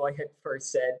what Boy had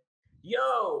first said.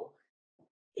 Yo!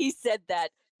 He said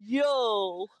that,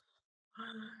 yo.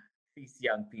 These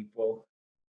young people.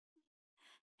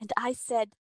 And I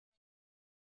said,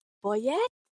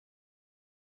 Boyette,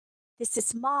 this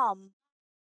is Mom.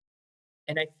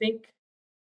 And I think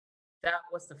that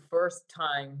was the first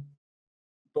time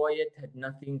Boyette had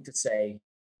nothing to say.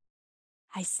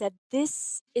 I said,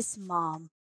 this is Mom.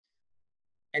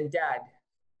 And Dad.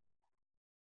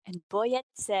 And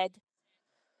Boyette said,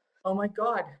 Oh my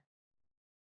God.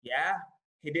 Yeah,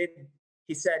 he did.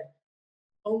 He said,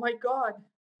 oh my God.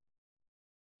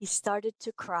 He started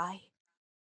to cry.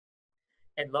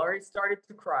 And Laurie started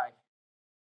to cry.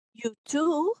 You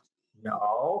too?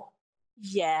 No.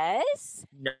 Yes.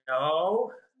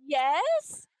 No.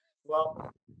 Yes.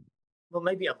 Well,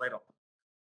 maybe a little.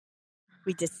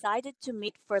 We decided to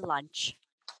meet for lunch.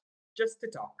 Just to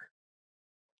talk.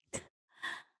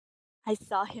 I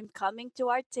saw him coming to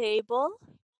our table.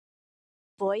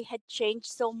 Boy had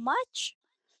changed so much.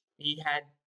 He had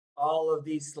all of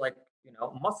these like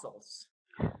muscles.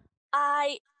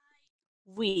 I,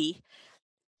 we,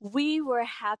 we were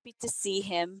happy to see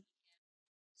him.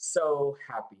 So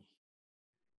happy.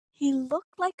 He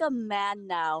looked like a man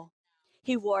now.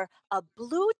 He wore a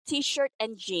blue t-shirt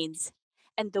and jeans,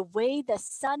 and the way the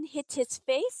sun hit his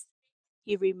face,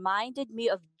 he reminded me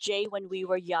of Jay when we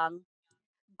were young.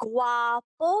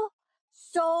 Guapo,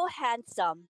 so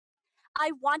handsome.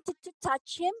 I wanted to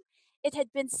touch him. It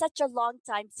had been such a long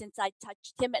time since I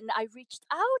touched him, and I reached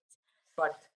out.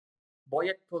 But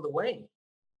Boyet pulled away.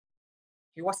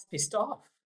 He was pissed off.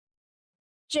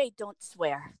 Jay, don't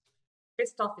swear.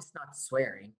 Pissed off is not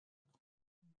swearing.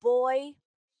 Boy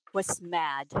was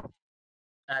mad.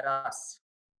 At us.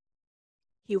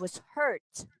 He was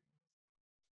hurt.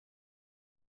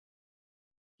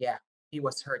 Yeah, he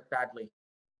was hurt badly.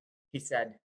 He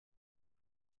said,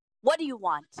 What do you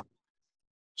want?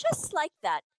 Just like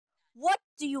that. What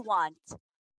do you want?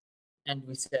 and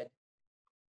we said,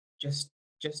 just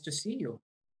to see you.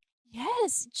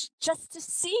 Yes, just to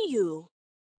see you.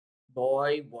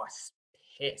 Boy was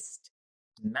pissed.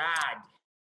 Mad.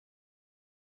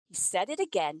 He said it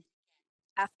again.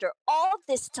 After all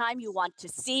this time you want to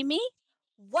see me?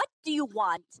 What do you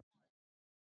want?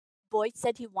 Boyd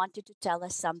said he wanted to tell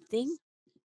us something.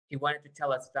 He wanted to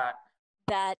tell us that.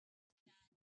 That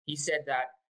He said that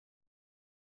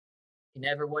he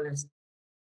never wanted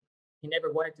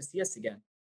to see us again.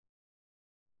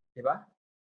 Diba?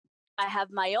 I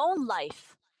have my own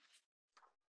life.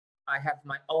 I have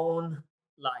my own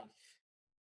life.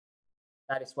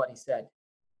 That is what he said.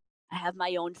 I have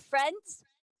my own friends,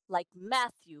 like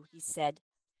Matthew, he said.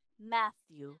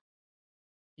 Matthew.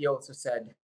 He also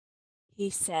said, He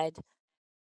said,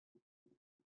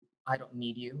 I don't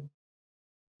need you.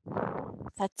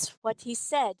 that's what he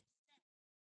said.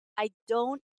 I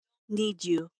don't need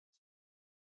you.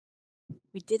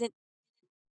 We didn't.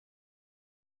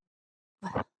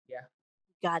 Yeah.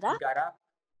 Got up?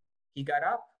 He got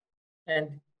up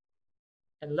and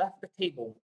left the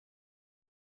table.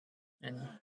 And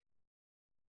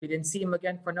we didn't see him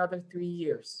again for another 3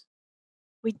 years.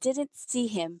 We didn't see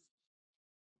him.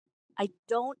 I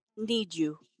don't need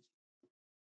you.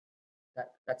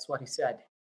 That's what he said.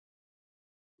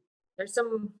 There's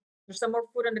some more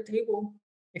food on the table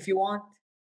if you want.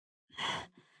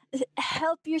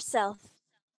 Help yourself.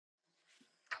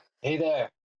 Hey there.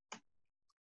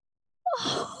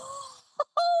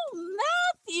 Oh,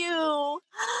 Matthew!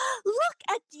 Look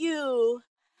at you!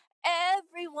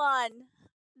 Everyone,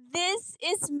 this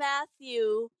is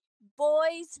Matthew,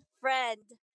 boy's friend.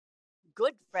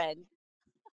 Good friend.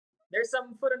 There's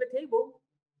some food on the table.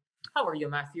 How are you,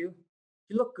 Matthew?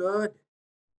 You look good.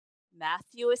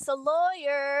 Matthew is a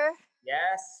lawyer.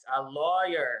 Yes, a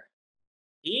lawyer.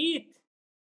 Eat.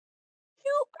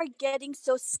 You are getting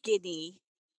so skinny.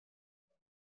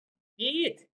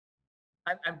 Eat.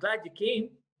 I'm glad you came.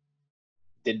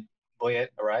 Did Boyet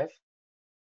arrive?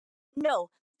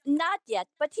 No, not yet,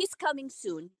 but he's coming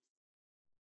soon.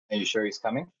 Are you sure he's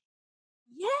coming?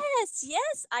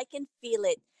 Yes, I can feel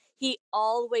it. He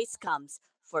always comes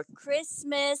for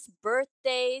Christmas,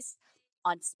 birthdays,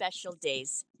 on special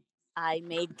days. I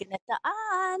made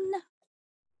ginataan.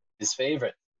 His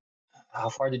favorite. How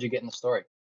far did you get in the story?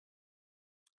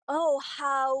 Oh,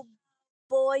 how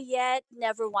Boyet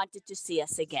never wanted to see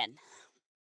us again.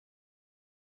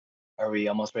 Are we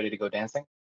almost ready to go dancing?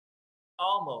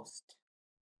 Almost.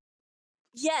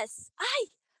 Yes,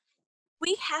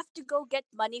 we have to go get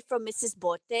money from Mrs.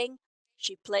 Boteng.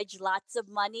 She pledged lots of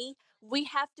money. We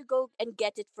have to go and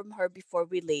get it from her before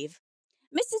we leave.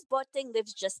 Mrs. Boteng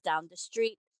lives just down the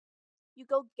street. You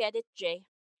go get it, Jay.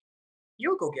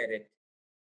 You go get it.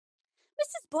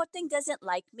 Mrs. Boteng doesn't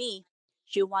like me.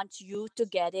 She wants you to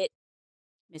get it.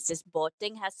 Mrs.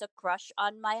 Boteng has a crush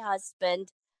on my husband.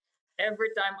 Every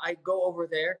time I go over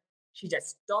there, she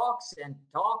just talks and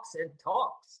talks and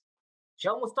talks. She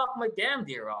almost talked my damn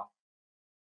deer off.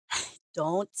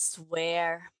 Don't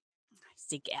swear.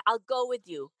 Sige, I'll go with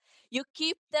you. You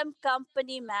keep them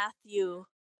company, Matthew.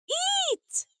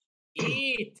 Eat!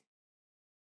 Eat.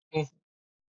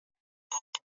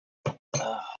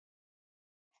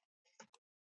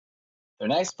 They're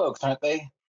nice folks, aren't they?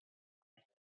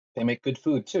 They make good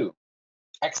food too.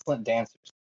 Excellent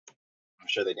dancers. I'm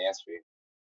sure they dance for you.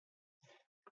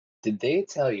 Did they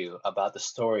tell you about the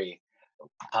story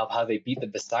how they beat the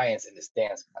Visayans in this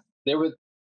dance? They were,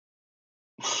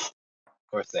 of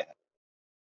course they have.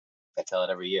 I tell it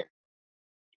every year.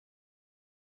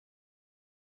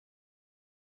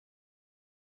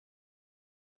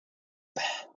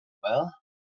 Well,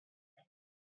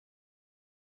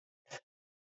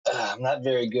 I'm not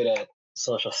very good at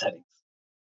social settings.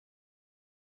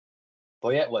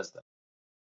 Boyette was though.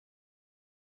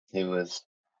 He was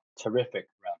terrific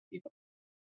around people.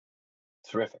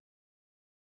 Terrific.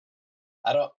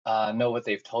 I don't know what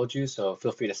they've told you, so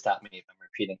feel free to stop me if I'm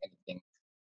repeating anything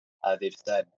they've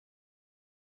said.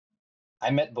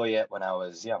 I met Boyette when I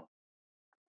was younger.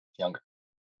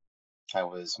 I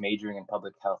was majoring in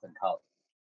public health in college.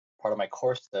 Part of my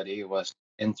course study was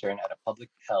intern at a public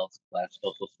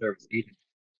health/social service agency.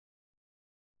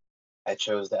 I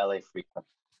chose the LA Free Clinic.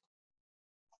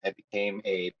 I became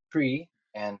a pre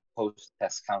and post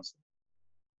test counselor.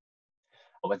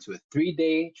 I went to a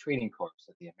 3-day training course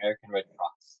at the American Red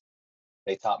Cross.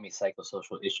 They taught me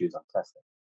psychosocial issues on testing,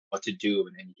 what to do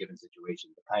in any given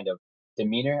situation, the kind of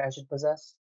demeanor I should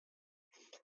possess.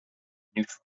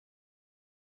 Neutral.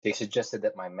 They suggested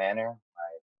that my manner,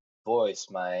 my voice,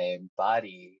 my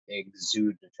body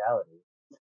exude neutrality,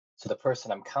 so the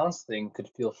person I'm counseling could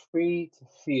feel free to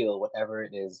feel whatever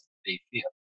it is they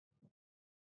feel,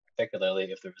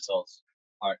 particularly if the results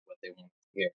aren't what they want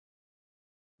to hear.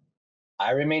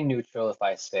 I remain neutral if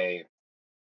I say,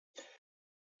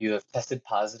 you have tested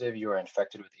positive, you are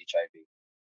infected with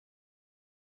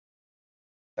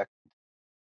HIV.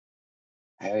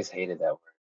 I always hated that word.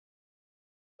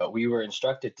 But we were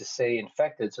instructed to say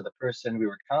infected so the person we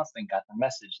were counseling got the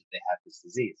message that they had this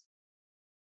disease.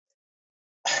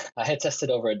 I had tested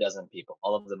over a dozen people,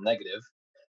 all of them negative,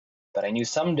 but I knew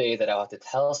someday that I would have to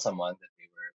tell someone that they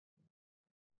were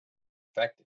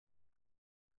infected.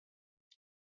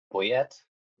 Boyette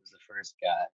was the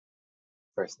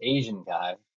first Asian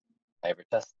guy I ever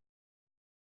tested.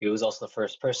 He was also the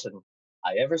first person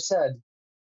I ever said,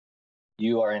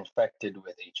 you are infected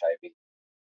with HIV.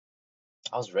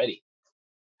 I was ready.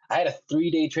 I had a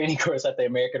 3-day training course at the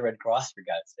American Red Cross, for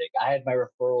God's sake. I had my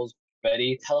referrals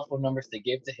ready, telephone numbers to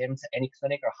give to him to any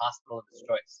clinic or hospital of his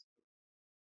choice.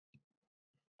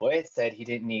 Boyette said he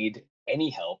didn't need any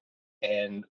help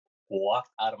and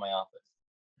walked out of my office.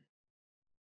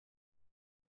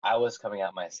 I was coming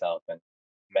out myself and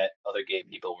met other gay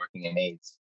people working in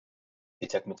AIDS. They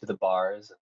took me to the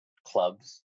bars,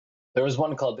 clubs. There was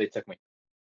one club they took me.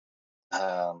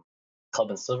 Club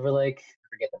in Silver Lake, I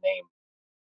forget the name.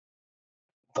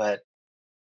 But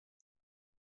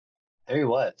there he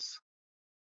was.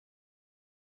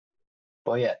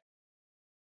 Boyette.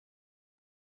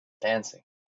 Dancing.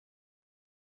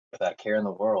 Without a care in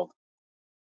the world.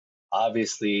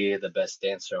 Obviously the best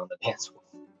dancer on the dance floor.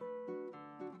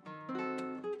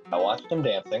 I watched him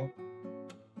dancing.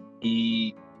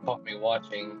 He caught me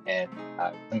watching and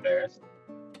I was embarrassed.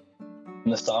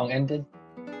 When the song ended,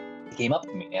 he came up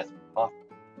to me and asked for coffee.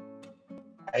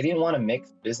 I didn't want to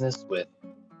mix business with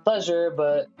pleasure,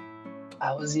 but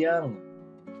I was younger.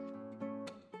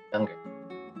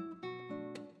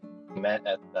 We met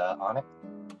at the Onyx,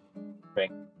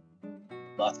 drank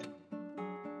latte.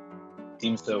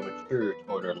 Seemed so mature to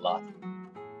order a latte.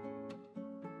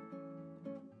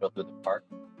 Drove through the park.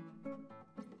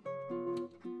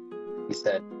 He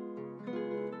said,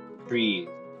 trees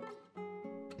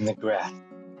in the grass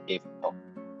gave him hope.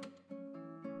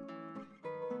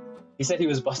 He said he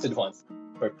was busted once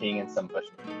for peeing in some bush.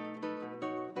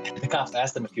 The cops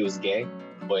asked him if he was gay.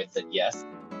 Boyette said yes,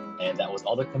 and that was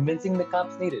all the convincing the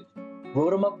cops needed.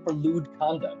 Wrote him up for lewd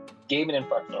conduct. Gave him an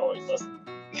infarct. Oh, he says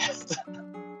yes.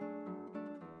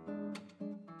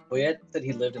 Boyette said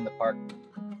he lived in the park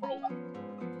for a while.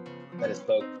 That his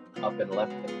folks up and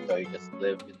left him, so he just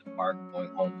lived in the park, going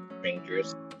home with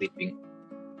strangers, sleeping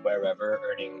wherever,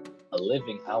 earning a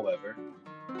living however.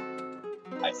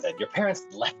 I said, your parents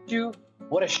left you?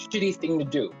 What a shitty thing to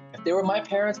do. If they were my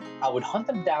parents, I would hunt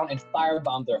them down and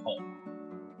firebomb their home.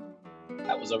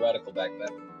 That was a radical back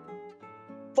then.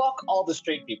 Fuck all the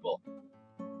straight people.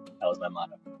 That was my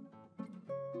motto.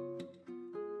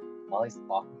 While he's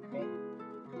talking to me,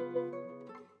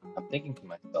 I'm thinking to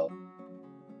myself,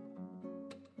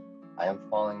 I am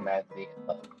falling madly in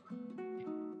love.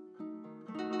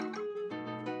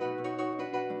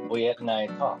 Boyette and I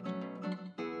talked.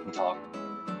 And talked.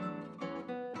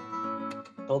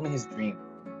 He told me his dream.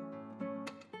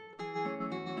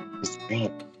 His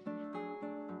dream.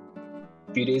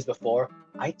 A few days before,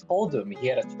 I told him he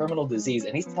had a terminal disease,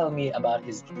 and he's telling me about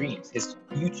his dreams, his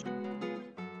future.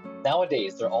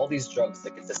 Nowadays, there are all these drugs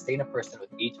that can sustain a person with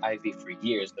HIV for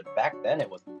years, but back then it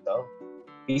wasn't so.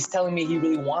 He's telling me he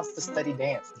really wants to study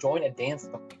dance, join a dance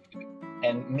company,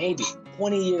 and maybe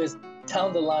 20 years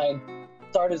down the line,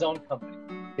 start his own company,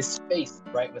 his face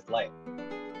bright with light.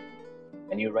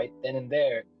 And you right then and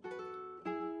there,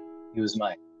 he was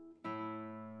mine.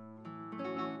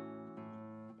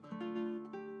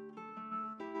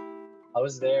 I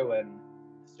was there when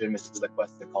Mr. and Mrs La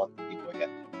Questa called to see Boyette.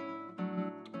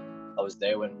 I was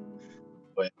there when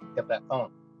Boyet picked up that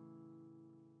phone.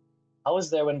 I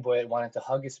was there when Boyet wanted to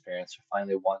hug his parents for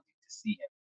finally wanting to see him,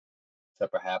 so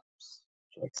perhaps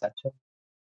to accept him.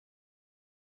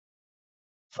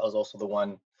 I was also the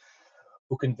one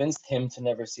who convinced him to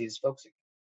never see his folks again.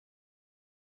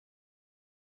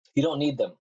 You don't need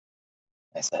them,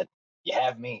 I said. You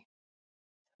have me.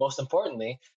 Most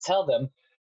importantly, tell them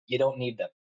you don't need them.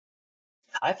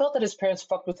 I felt that his parents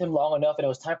fucked with him long enough and it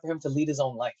was time for him to lead his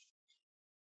own life.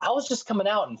 I was just coming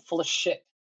out and full of shit.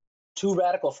 Too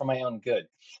radical for my own good.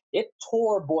 It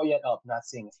tore Boyet up not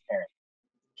seeing his parents.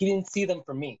 He didn't see them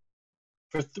for me.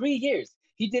 For 3 years,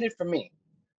 he did it for me.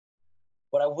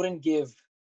 But I wouldn't give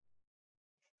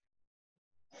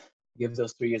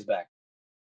those 3 years back.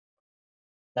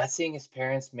 Not seeing his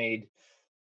parents made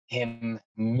him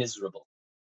miserable,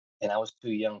 and I was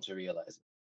too young to realize it.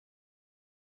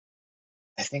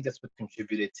 I think that's what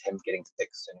contributed to him getting sick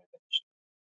sooner than he should.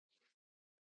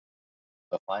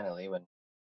 But finally, when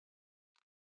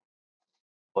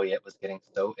Boyet was getting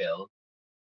so ill,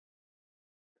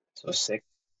 so sick,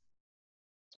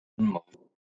 I went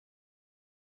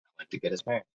to get his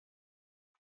parents,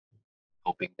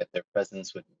 hoping that their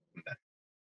presence would come back.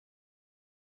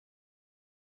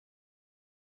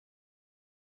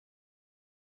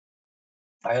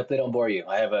 I hope they don't bore you.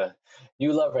 I have a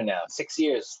new lover now, 6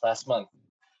 years last month.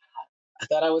 I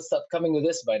thought I would stop coming to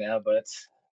this by now, but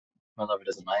my lover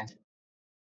doesn't mind.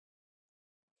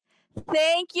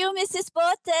 Thank you, Mrs.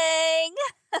 Boteng.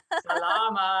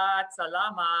 Salamat,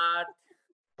 salamat.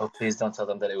 Oh, please don't tell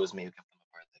them that it was me who kept them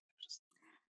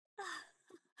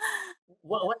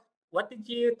apart. What did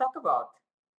you talk about?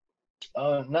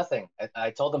 Oh, nothing.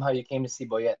 I told them how you came to see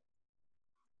Boyet.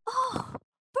 Oh,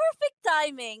 perfect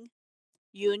timing.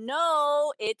 You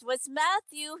know, it was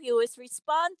Matthew who was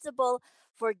responsible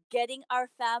for getting our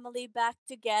family back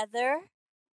together.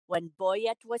 When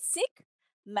Boyet was sick,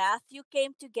 Matthew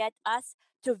came to get us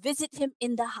to visit him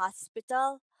in the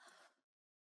hospital.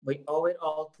 We owe it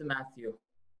all to Matthew.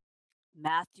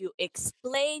 Matthew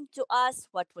explained to us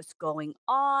what was going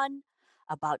on,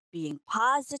 about being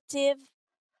positive.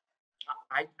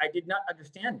 I did not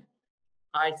understand.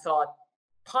 I thought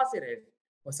positive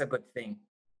was a good thing.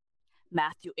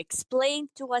 Matthew explained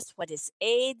to us what is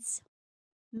AIDS.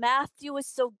 Matthew was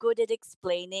so good at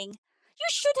explaining. You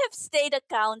should have stayed a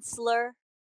counselor.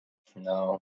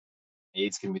 No,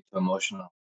 AIDS can be too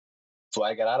emotional. So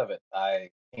I got out of it. I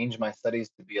changed my studies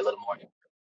to be a little more.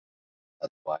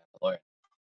 That's why I'm a lawyer.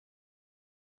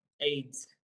 AIDS.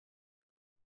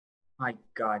 My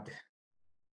God.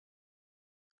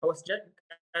 I was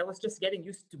just getting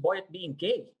used to Boyet being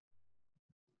gay.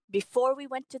 Before we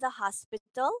went to the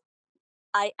hospital,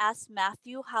 I asked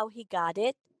Matthew how he got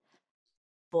it.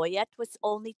 Boyet was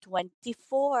only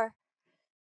 24.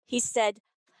 He said,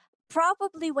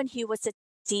 probably when he was a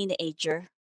teenager,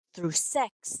 through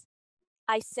sex.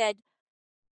 I said,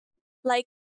 like,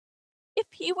 if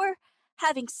he were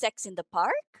having sex in the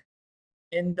park?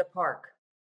 In the park.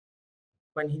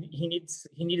 When he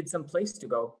needed some place to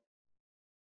go.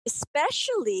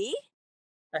 Especially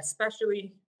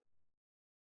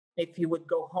if he would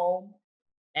go home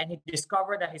and he'd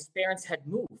discover that his parents had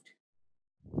moved.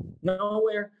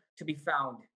 Nowhere to be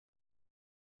found.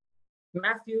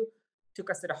 Matthew took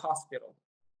us to the hospital.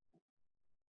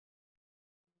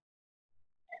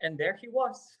 And there he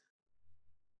was.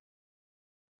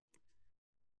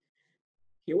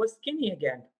 He was skinny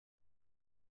again.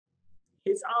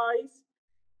 His eyes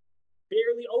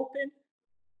barely open.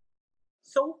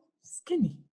 So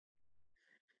skinny.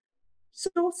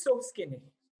 So skinny.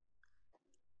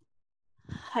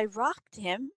 I rocked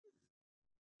him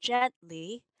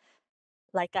gently,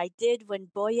 like I did when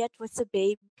Boyet was a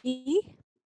baby.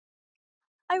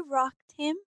 I rocked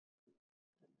him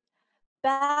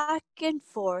back and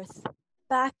forth,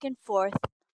 back and forth.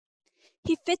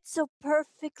 He fit so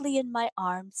perfectly in my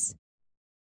arms.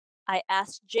 I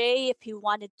asked Jay if he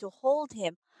wanted to hold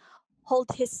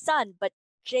his son, but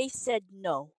Jay said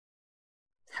no.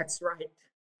 That's right.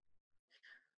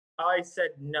 I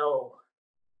said no.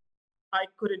 I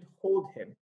couldn't hold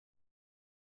him.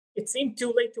 It seemed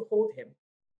too late to hold him.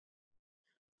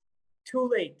 Too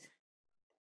late.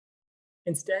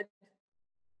 Instead,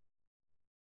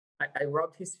 I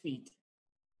rubbed his feet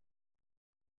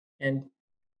and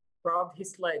rubbed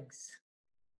his legs,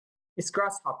 his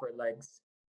grasshopper legs.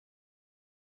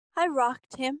 I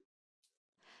rocked him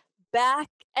back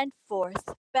and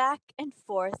forth, back and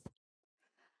forth.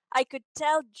 I could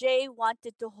tell Jay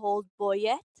wanted to hold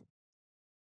Boyet,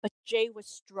 but Jay was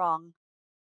strong.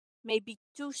 Maybe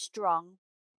too strong,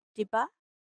 diba?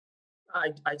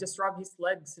 I just rubbed his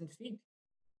legs and feet.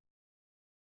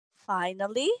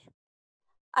 Finally,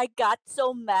 I got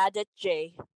so mad at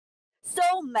Jay.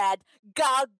 So mad.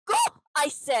 Gago, I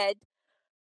said.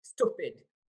 Stupid.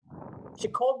 She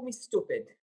called me stupid.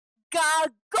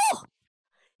 Gago!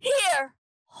 Here,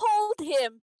 hold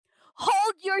him.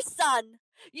 Hold your son.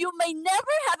 You may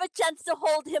never have a chance to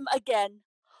hold him again.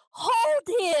 Hold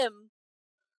him.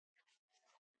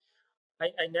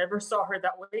 I never saw her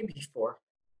that way before.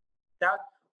 That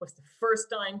was the first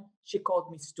time she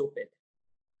called me stupid.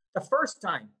 The first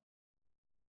time.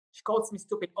 She calls me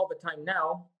stupid all the time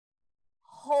now.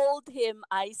 Hold him,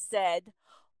 I said,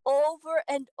 over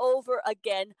and over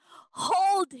again.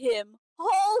 Hold him,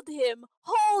 hold him,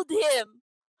 hold him.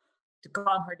 To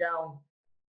calm her down,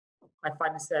 I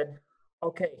finally said,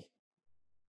 okay.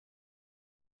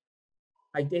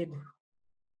 I did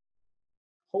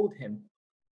hold him.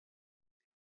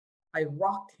 I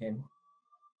rocked him.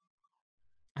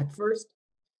 At first,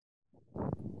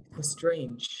 it was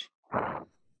strange.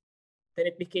 Then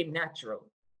it became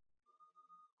natural.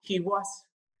 He was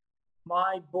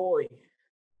my boy.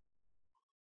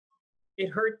 It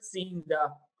hurt seeing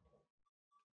the,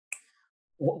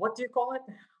 what do you call it?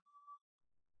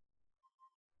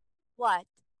 What?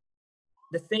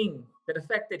 The thing that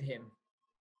affected him.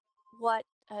 What?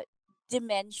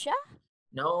 Dementia?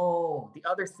 No, the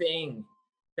other thing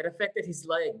that affected his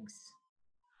legs.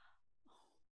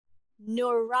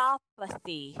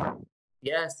 Neuropathy.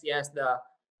 Yes, the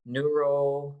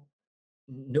neuro.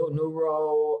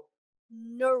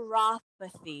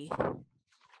 Neuropathy.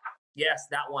 Yes,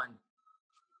 that one.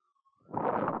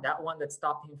 That one that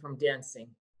stopped him from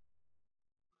dancing.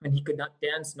 And he could not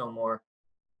dance no more.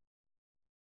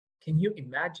 Can you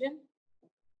imagine?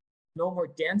 No more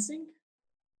dancing?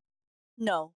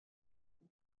 No,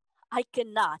 I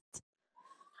cannot.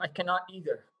 I cannot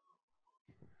either.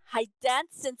 I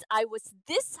danced since I was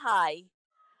this high.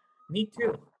 Me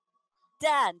too.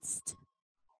 Danced.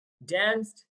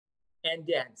 Danced and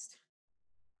danced.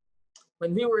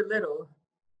 When we were little,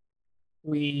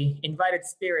 we invited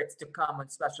spirits to come on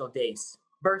special days,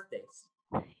 birthdays.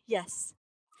 Yes.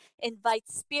 Invite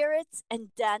spirits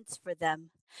and dance for them.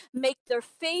 Make their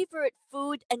favorite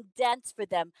food and dance for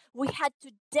them. We had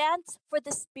to dance for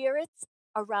the spirits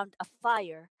around a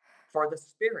fire. For the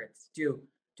spirits to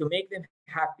make them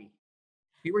happy.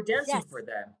 We were dancing Yes. for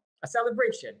them. A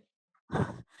celebration.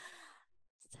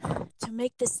 To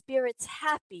make the spirits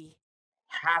happy.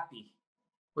 Happy.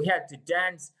 We had to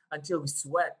dance until we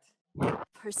sweat.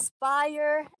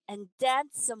 Perspire and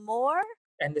dance some more.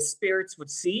 And the spirits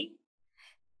would see.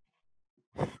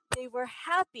 They were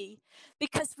happy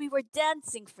because we were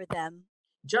dancing for them.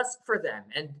 Just for them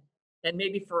and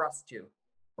maybe for us too.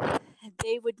 And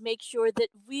they would make sure that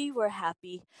we were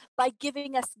happy by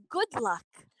giving us good luck.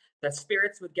 The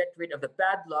spirits would get rid of the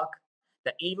bad luck,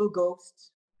 the evil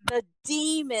ghosts. The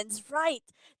demons, right.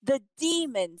 The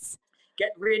demons.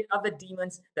 Get rid of the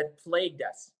demons that plagued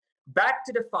us. Back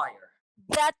to the fire.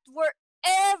 That were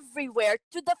everywhere,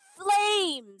 to the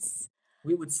flames.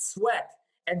 We would sweat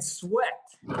and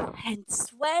sweat. And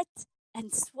sweat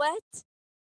and sweat.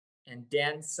 And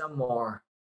dance some more.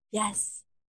 Yes.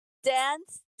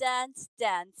 Dance, dance,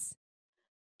 dance.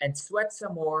 And sweat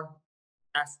some more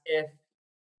as if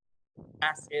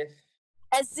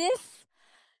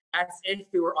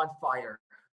we were on fire,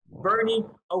 burning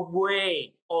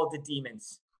away all the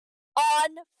demons.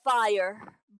 On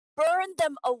fire. Burn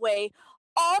them away.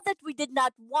 All that we did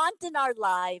not want in our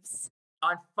lives.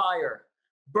 On fire.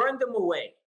 Burn them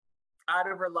away out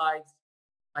of our lives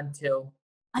until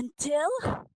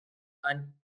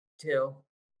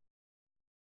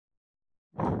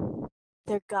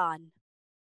they're gone.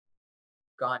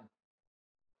 Gone.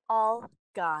 All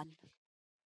gone.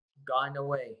 Gone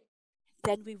away.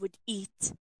 Then we would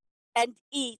eat and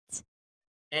eat.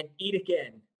 And eat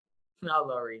again. Now,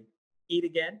 Lori, eat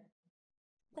again?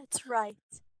 That's right.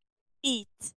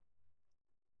 Eat.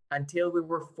 Until we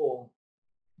were full.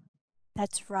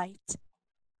 That's right.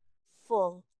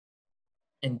 Full.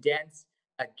 And dance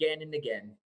again and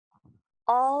again.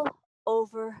 All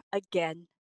over again.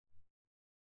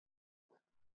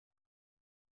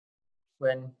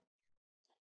 When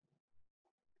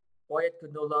Wyatt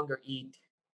could no longer eat,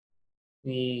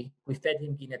 we fed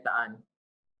him ginataan.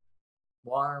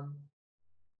 Warm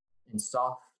and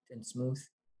soft and smooth.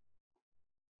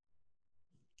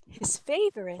 His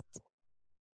favorite.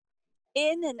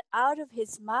 In and out of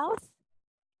his mouth,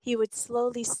 he would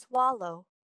slowly swallow.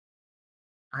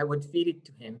 I would feed it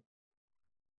to him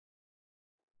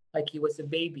like he was a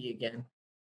baby again.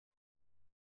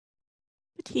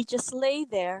 But he just lay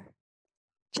there,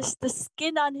 just the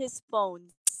skin on his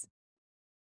bones.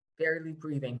 Barely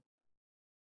breathing.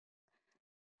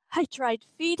 I tried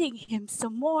feeding him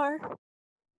some more,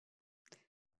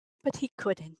 but he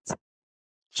couldn't.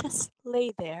 Just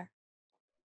lay there,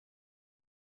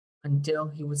 Until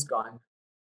he was gone.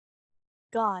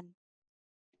 gone.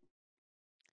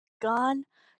 Gone,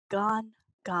 gone,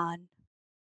 gone.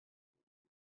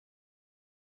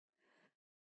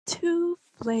 Two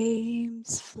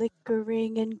flames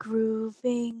flickering and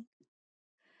grooving,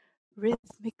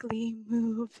 rhythmically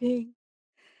moving,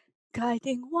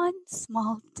 guiding one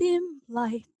small dim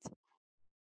light.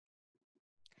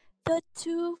 The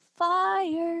two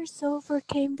fires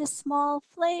overcame the small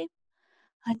flame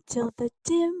until the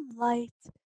dim light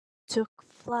took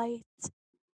flight.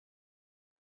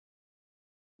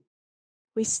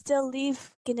 We still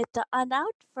leave ginitaan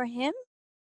out for him,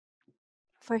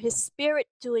 for his spirit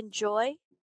to enjoy.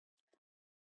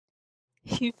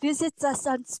 He visits us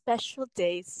on special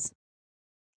days.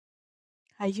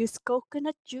 I use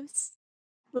coconut juice,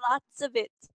 lots of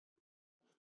it.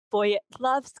 Boy, it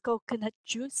loves coconut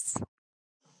juice.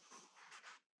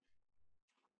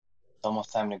 It's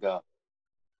almost time to go.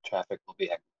 Traffic will be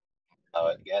hectic. How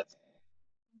it gets.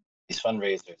 These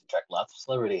fundraisers attract lots of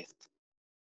celebrities.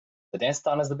 The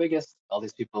dance-a-thon is the biggest. All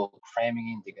these people cramming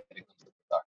in to get a glimpse of the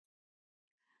star.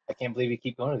 I can't believe you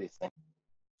keep going to these things.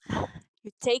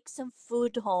 You take some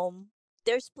food home.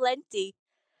 There's plenty.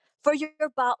 For your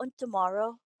baon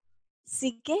tomorrow.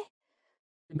 Sige.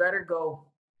 We better go.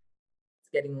 It's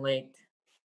getting late.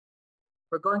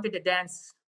 We're going to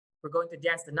dance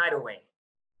the night away,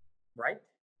 right?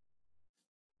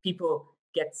 People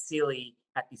get silly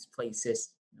at these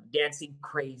places, dancing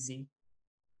crazy.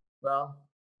 Well,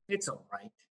 it's all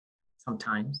right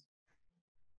sometimes.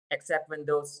 Except when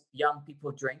those young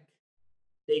people drink,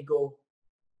 they go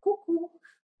cuckoo.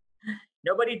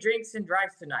 Nobody drinks and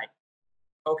drives tonight,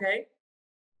 okay?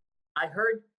 I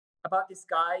heard about this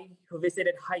guy who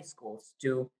visited high schools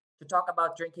to talk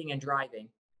about drinking and driving.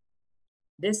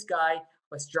 This guy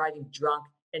was driving drunk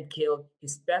and killed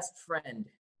his best friend.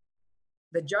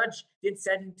 The judge didn't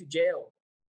send him to jail.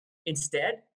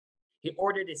 Instead, he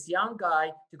ordered this young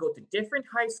guy to go to different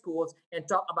high schools and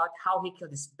talk about how he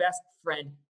killed his best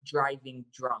friend driving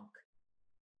drunk.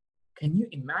 Can you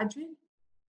imagine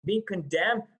being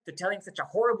condemned to telling such a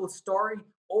horrible story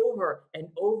over and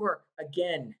over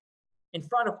again in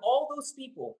front of all those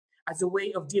people as a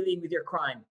way of dealing with your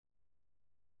crime?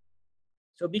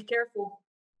 So be careful,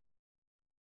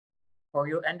 or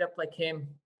you'll end up like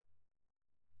him.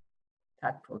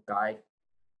 That poor guy.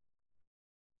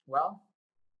 Well,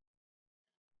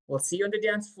 we'll see you on the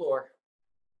dance floor.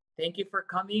 Thank you for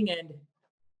coming, and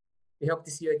we hope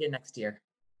to see you again next year.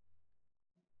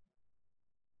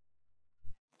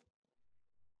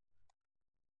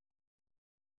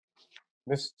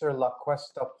 Mr. La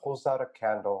Questa pulls out a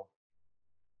candle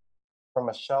from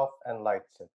a shelf and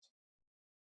lights it.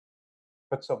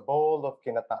 Puts a bowl of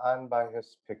ginataan by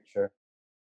his picture.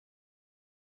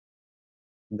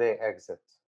 They exit.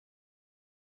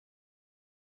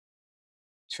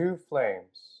 Two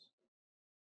flames,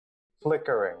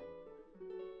 flickering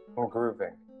and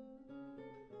grooving,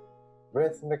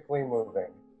 rhythmically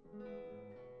moving,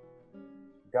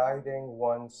 guiding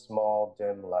one small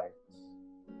dim light.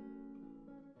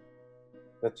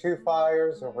 The two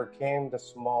fires overcame the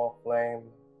small flame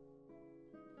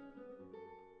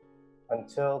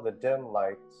until the dim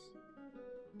light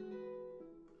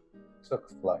took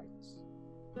flight.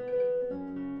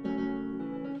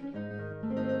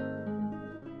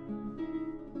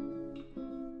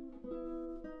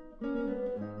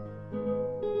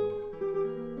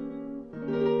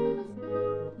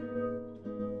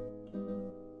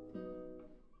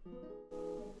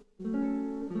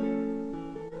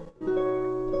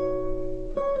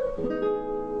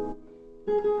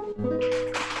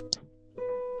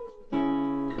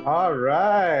 All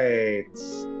right.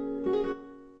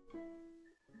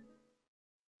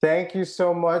 Thank you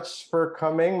so much for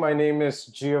coming. My name is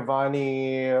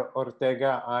Giovanni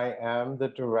Ortega. I am the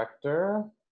director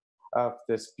of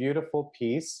this beautiful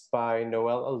piece by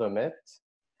Noel Alumit.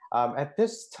 At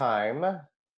this time,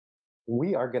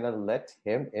 we are going to let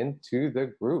him into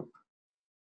the group.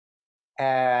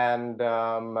 And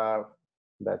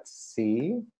let's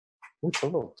see. It's a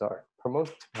little dark.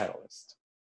 Promote panelist.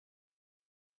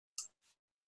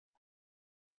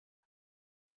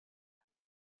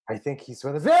 I think he's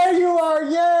with us. There you are!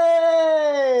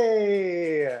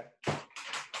 Yay!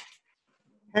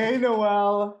 Hey,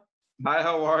 Noel. Hi,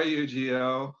 how are you,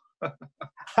 Gio?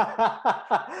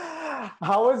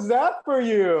 How was that for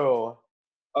you?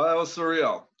 Oh, that was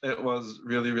surreal. It was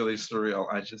really, really surreal.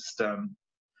 I just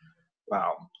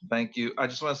Wow, thank you. I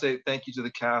just want to say thank you to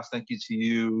the cast. Thank you to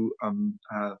you.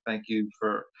 Thank you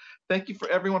for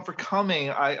everyone for coming.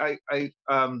 I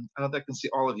don't think I can see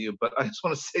all of you, but I just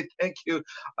want to say thank you.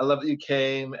 I love that you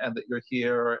came and that you're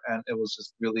here, and it was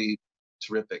just really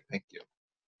terrific. Thank you.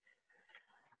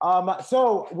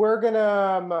 So we're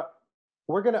gonna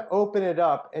open it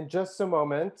up in just a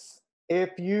moment.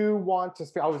 If you want to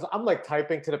speak, I'm like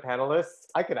typing to the panelists.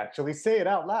 I could actually say it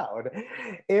out loud.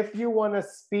 If you want to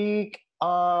speak,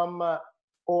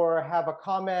 or have a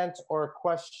comment or a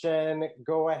question,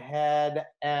 go ahead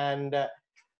and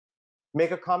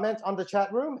make a comment on the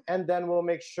chat room, and then we'll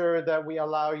make sure that we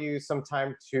allow you some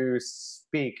time to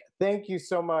speak. Thank you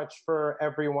so much for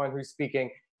everyone who's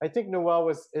speaking. I think Noel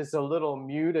is a little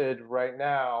muted right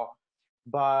now,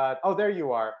 but oh, there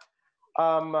you are.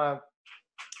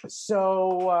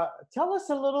 So tell us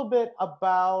a little bit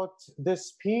about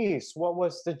this piece. What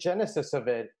was the genesis of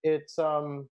it? It's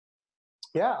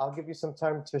yeah, I'll give you some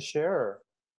time to share.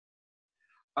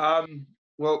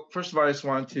 Well, first of all, I just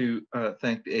want to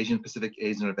thank the Asian Pacific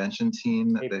AIDS Intervention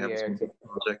team. They have this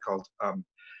project called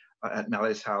At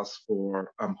Malle's House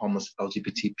for homeless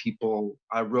LGBT people.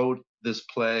 I wrote this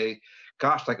play,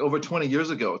 gosh, like over 20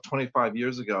 years ago, 25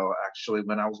 years ago, actually,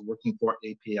 when I was working for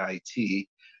APIT.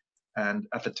 And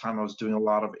at the time, I was doing a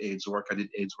lot of AIDS work. I did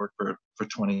AIDS work for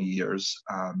 20 years.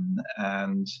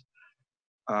 And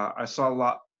I saw a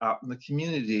lot out in the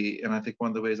community. And I think one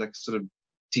of the ways I could sort of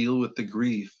deal with the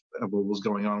grief of what was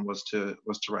going on was to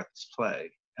write this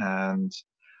play. And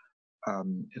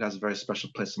it has a very special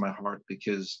place in my heart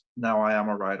because now I am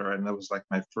a writer, and that was like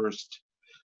my first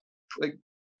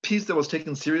piece that was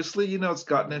taken seriously. You know, it's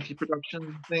gotten a few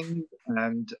production things,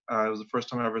 and it was the first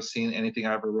time I've ever seen anything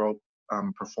I ever wrote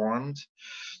performed.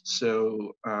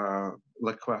 So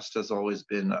La Questa has always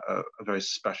been a very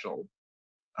special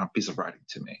piece of writing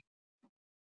to me.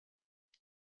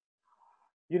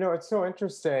 You know, it's so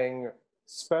interesting,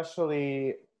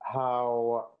 especially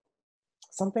how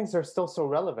some things are still so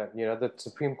relevant. You know, the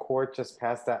Supreme Court just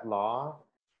passed that law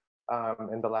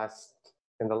in the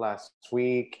last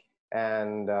week,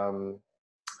 and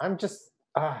I'm just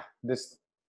this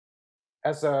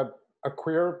as a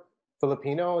queer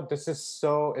Filipino, this is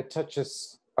so, it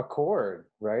touches a chord,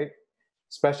 right?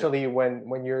 Especially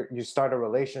when you start a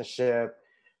relationship,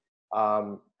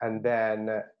 and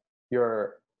then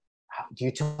do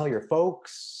you tell your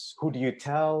folks? Who do you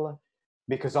tell?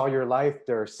 Because all your life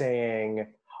they're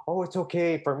saying, oh, it's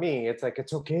okay for me. It's like,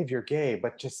 it's okay if you're gay,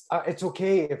 but just, it's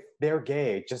okay if they're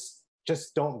gay. Just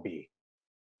don't be,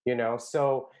 you know?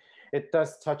 So it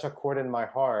does touch a chord in my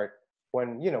heart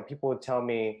when, you know, people would tell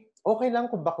me, okay lang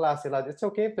kung bakla sila. It's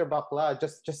okay if they're bakla.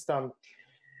 Just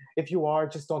if you are,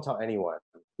 just don't tell anyone.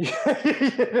 You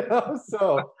know?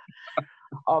 So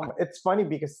it's funny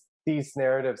because these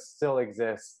narratives still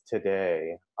exist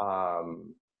today.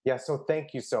 Yeah, so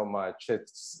thank you so much.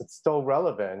 It's still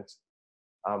relevant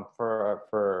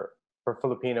for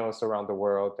Filipinos around the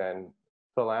world and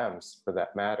Philams for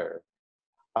that matter.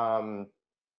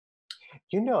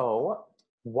 You know,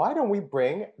 why don't we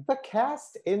bring the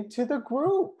cast into the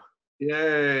group?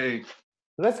 Yay!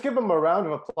 Let's give them a round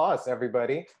of applause,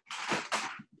 everybody.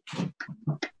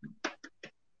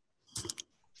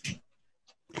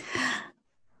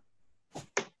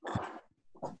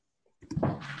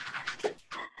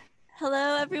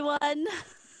 Hello, everyone.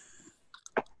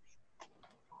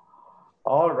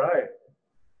 All right.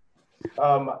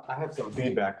 I have some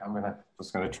feedback. I'm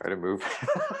just gonna try to move.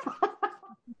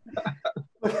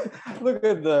 Look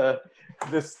at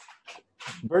this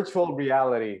virtual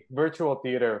reality, virtual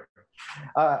theater.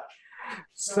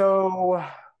 So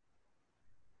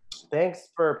thanks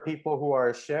for people who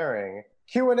are sharing.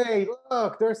 Q&A,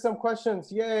 look, there's some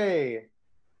questions, yay.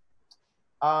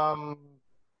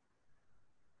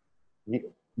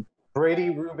 Brady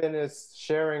Rubin is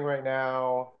sharing right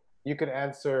now. You can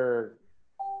answer.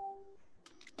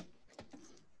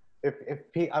 If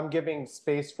I'm giving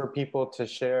space for people to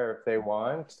share if they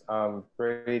want.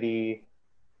 Brady,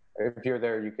 if you're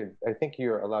there, you could. I think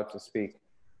you're allowed to speak.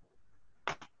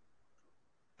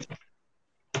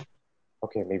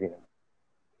 Okay, maybe not.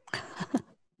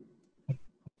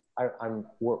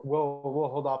 We'll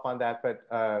hold off on that, but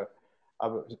a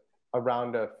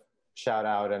round of shout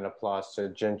out and applause to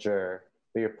Ginger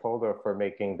Leopoldo for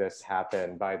making this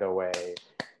happen, by the way.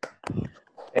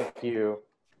 Thank you.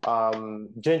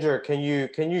 Ginger, can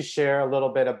you share a little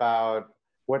bit about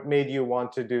what made you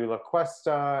want to do La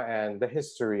Questa and the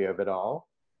history of it all?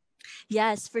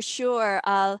 Yes, for sure.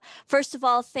 First of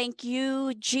all, thank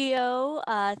you, Gio.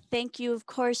 Thank you, of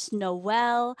course,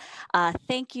 Noel.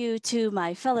 Thank you to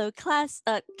my fellow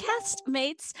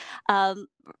castmates,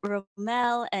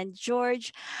 Rommel and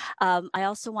George. I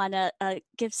also want to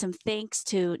give some thanks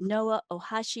to Noah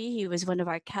Ohashi. He was one of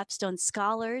our capstone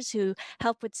scholars who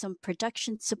helped with some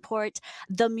production support.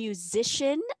 The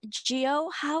musician, Gio,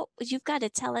 how you've got to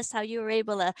tell us how you were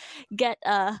able to get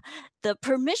the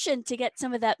permission to get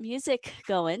some of that music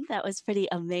going. That was pretty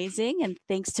amazing. And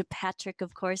thanks to Patrick,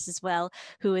 of course, as well,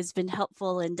 who has been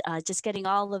helpful in just getting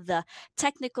all of the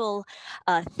technical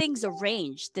things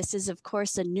arranged. This is, of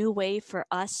course, a new way for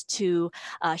us to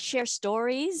share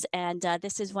stories. And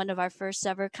this is one of our first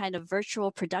ever kind of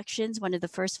virtual productions, one of the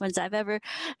first ones I've ever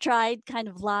tried kind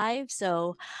of live.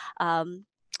 So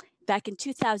back in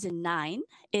 2009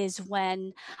 is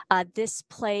when this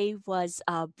play was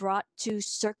brought to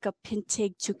Circa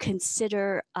Pintig to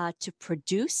consider to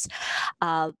produce.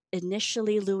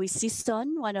 Initially, Louis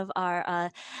Sisson, one of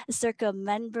our Circa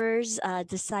members,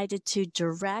 decided to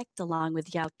direct along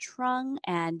with Yao Trung,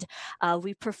 and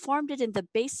we performed it in the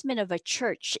basement of a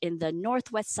church in the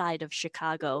northwest side of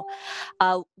Chicago.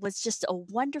 Was just a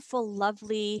wonderful,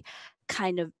 lovely,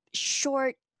 kind of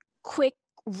short, quick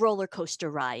roller coaster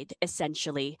ride,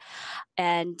 essentially.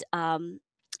 And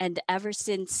ever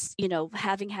since, you know,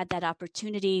 having had that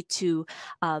opportunity to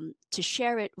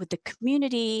share it with the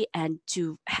community and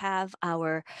to have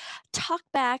our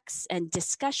talkbacks and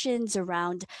discussions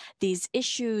around these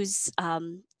issues,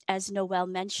 as Noel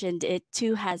mentioned, it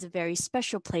too has a very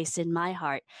special place in my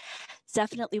heart. It's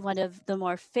definitely one of the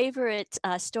more favorite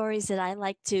stories that I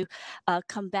like to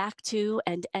come back to,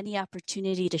 and any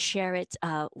opportunity to share it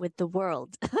with the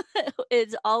world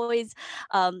is always,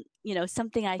 you know,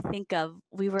 something I think of.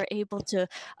 We were able to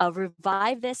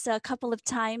revive this a couple of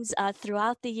times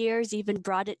throughout the years, even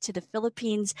brought it to the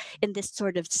Philippines in this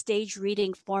sort of stage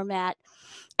reading format.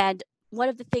 And one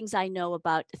of the things I know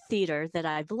about theater that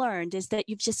I've learned is that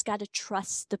you've just got to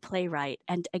trust the playwright.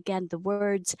 And again, the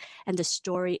words and the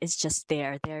story is just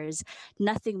there. There's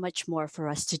nothing much more for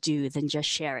us to do than just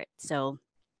share it. So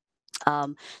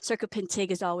Circa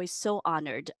Pintig is always so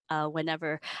honored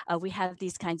whenever we have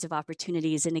these kinds of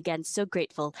opportunities. And again, so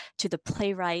grateful to the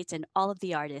playwright and all of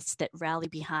the artists that rally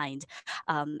behind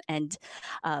and,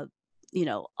 you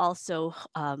know, also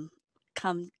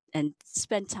come and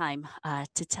spend time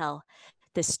to tell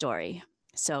this story.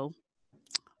 So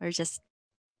we're just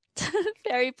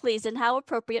very pleased, and how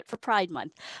appropriate for Pride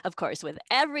Month, of course, with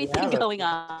everything going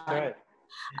on. Right.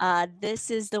 This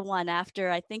is the one after,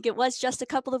 I think it was just a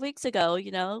couple of weeks ago,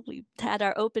 you know, we had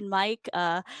our open mic,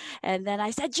 and then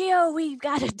I said, Gio, we've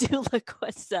got to do La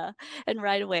Questa. And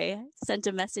right away sent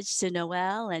a message to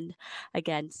Noel, and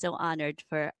again, so honored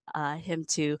for him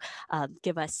to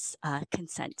give us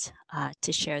consent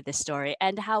to share this story,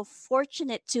 and how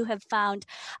fortunate to have found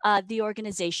the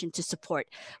organization to support.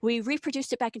 We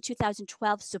reproduced it back in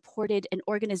 2012, supported an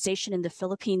organization in the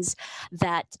Philippines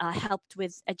that helped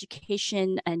with education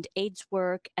and AIDS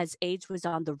work as AIDS was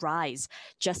on the rise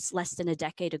just less than a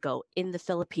decade ago in the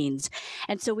Philippines.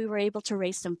 And so we were able to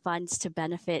raise some funds to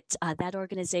benefit that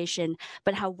organization,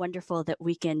 but how wonderful that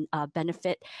we can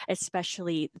benefit,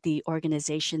 especially the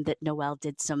organization that Noel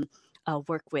did some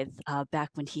work with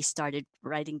back when he started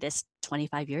writing this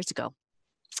 25 years ago.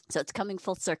 So it's coming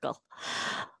full circle.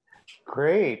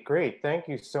 Great, great. Thank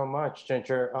you so much,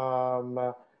 Ginger.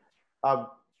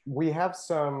 We have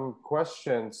some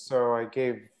questions, so I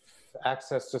gave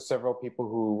access to several people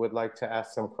who would like to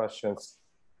ask some questions.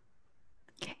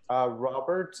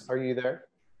 Robert, are you there?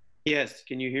 Yes,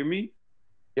 can you hear me?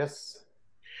 Yes.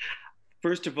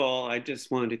 First of all, I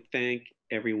just wanted to thank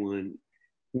everyone.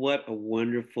 What a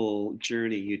wonderful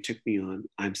journey you took me on.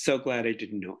 I'm so glad I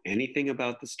didn't know anything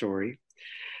about the story.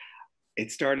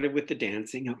 It started with the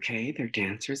dancing. Okay, they're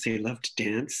dancers. They love to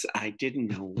dance. I didn't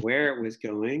know where it was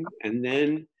going. And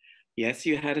then, yes,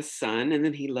 you had a son, and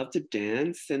then he loved to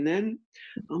dance. And then,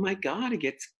 oh my God, he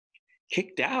gets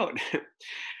kicked out.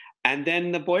 And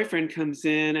then the boyfriend comes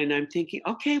in, and I'm thinking,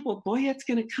 okay, well, Boyette's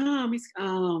going to come.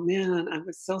 Oh, man, I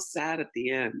was so sad at the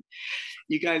end.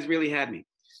 You guys really had me.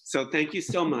 So thank you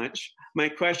so much. My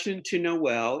question to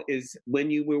Noel is, when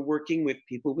you were working with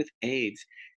people with AIDS,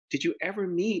 did you ever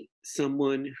meet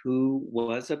someone who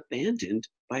was abandoned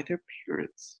by their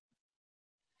parents?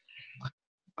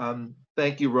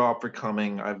 Thank you, Rob, for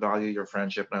coming. I value your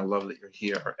friendship, and I love that you're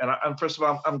here. And first of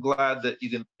all, I'm glad that you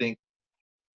didn't think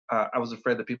I was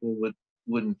afraid that people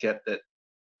wouldn't get that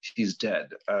he's dead.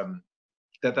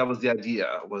 that was the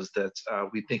idea, was that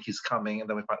we think he's coming, and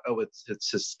then we find, oh,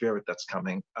 it's his spirit that's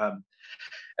coming.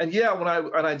 And yeah, when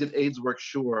I did AIDS work,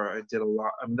 sure, I did a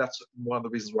lot. I mean, that's one of the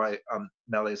reasons why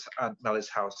Melly's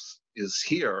house is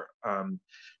here,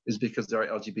 is because there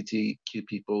are LGBTQ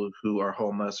people who are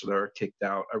homeless or that are kicked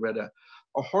out. I read a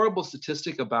horrible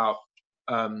statistic about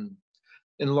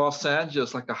in Los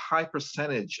Angeles, like a high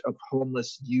percentage of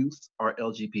homeless youth are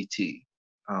LGBT.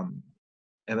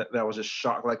 And that was a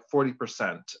shock. Like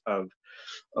 40% of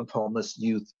homeless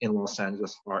youth in Los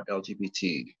Angeles are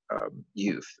LGBT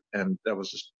youth, and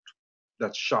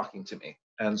that's shocking to me.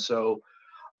 And so,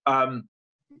 when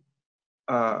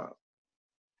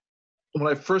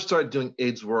I first started doing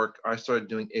AIDS work, I started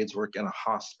doing AIDS work in a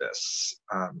hospice,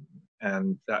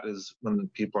 and that is when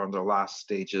people are in their last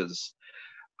stages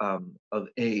of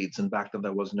AIDS, and back then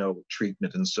there was no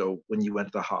treatment, and so when you went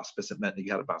to the hospice, it meant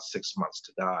you had about 6 months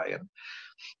to die,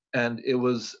 and it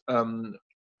was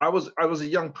I was a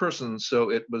young person,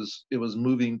 so it was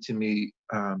moving to me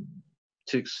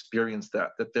to experience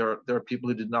that there are people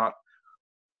who did not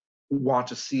want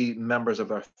to see members of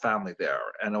their family there,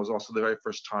 and it was also the very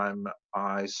first time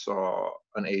I saw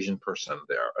an Asian person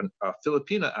there, a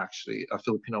Filipino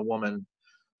woman.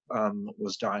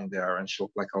 Was dying there, and she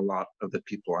looked like a lot of the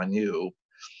people I knew.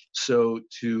 So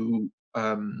to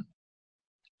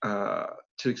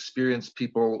experience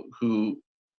people who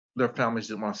their families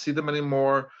didn't want to see them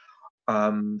anymore,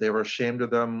 they were ashamed of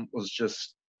them, was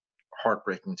just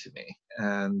heartbreaking to me.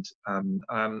 And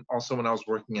also when I was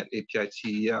working at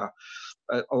APIT, a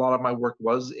lot of my work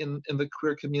was in the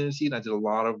queer community, and I did a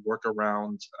lot of work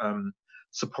around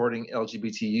supporting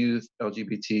LGBT youth,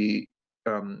 LGBT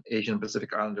Asian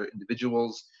Pacific Islander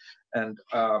individuals. And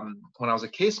when I was a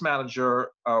case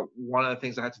manager, one of the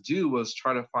things I had to do was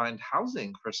try to find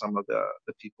housing for some of the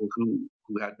people who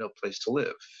had no place to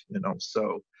live,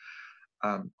 So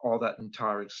all that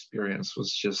entire experience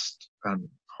was just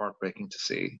heartbreaking to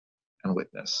see and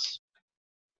witness.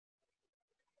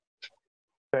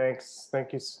 Thanks.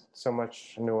 Thank you so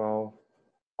much, Noel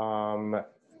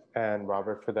and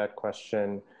Robert, for that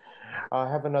question. I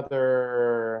have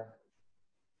another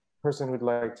person who'd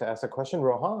like to ask a question.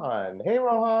 Rohan. Hey,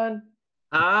 Rohan.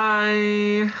 Hi.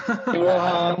 Hey,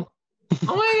 Rohan.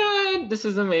 Oh my God, this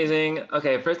is amazing.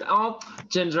 Okay, first,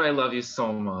 Ginger, I love you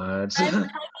so much. I'm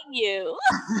hugging you.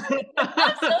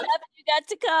 I'm so happy you got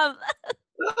to come.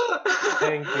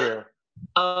 Thank you.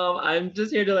 I'm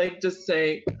just here to just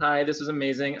say hi. This was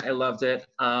amazing. I loved it.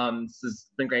 This has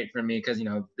been great for me because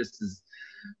this is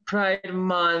Pride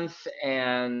Month,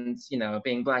 and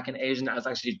being Black and Asian. I was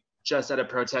actually just at a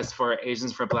protest for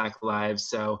Asians for Black Lives.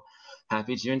 So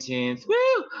happy Juneteenth!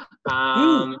 Woo!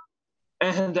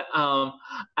 And I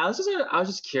was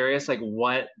just curious,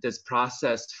 what this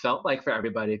process felt like for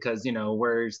everybody, because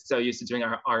we're so used to doing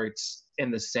our art in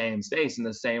the same space, in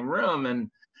the same room, and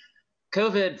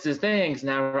COVID's the things.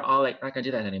 Now we're all not gonna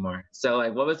do that anymore. So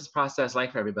what was this process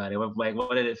like for everybody?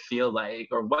 What did it feel like,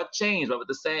 or what changed? What was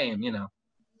the same?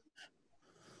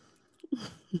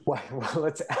 Well,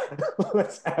 let's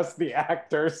ask the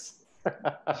actors.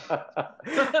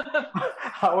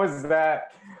 How was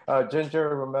that,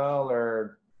 Ginger, Rommel,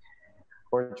 or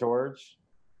George?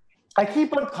 I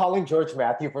keep on calling George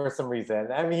Matthew for some reason.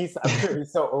 I mean, I'm sure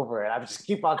he's so over it. I just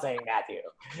keep on saying Matthew.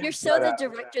 You're the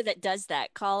director that does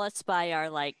that. Call us by our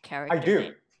character. I do,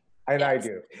 name. and Yes. I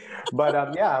do.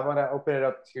 But yeah, I want to open it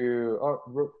up to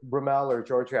Rommel or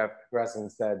George, who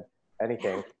hasn't said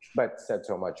anything, but said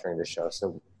so much during the show.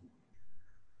 So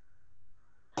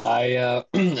I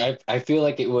feel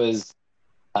like it was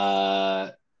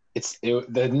the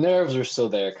nerves were still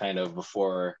there kind of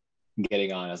before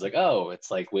getting on. I was like, oh, it's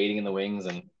like waiting in the wings,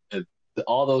 and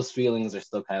all those feelings are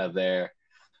still kind of there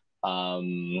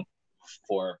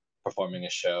for performing a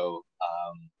show.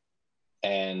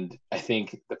 And I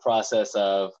think the process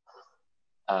of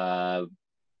trying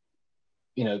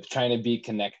to be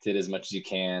connected as much as you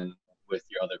can with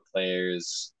your other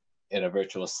players in a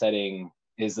virtual setting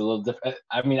is a little different.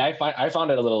 I mean, I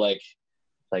found it a little like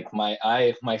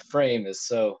my frame is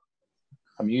so,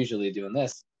 I'm usually doing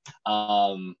this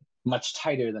much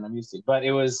tighter than I'm used to, but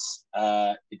it was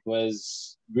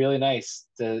really nice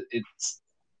it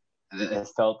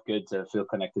felt good to feel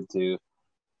connected to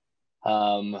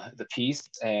the piece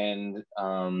and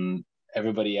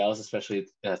everybody else, especially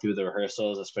through the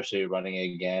rehearsals, especially running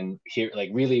again here,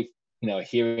 really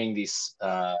hearing these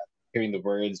hearing the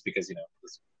words, because we're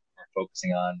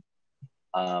focusing on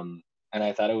and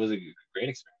I thought it was a great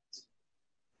experience.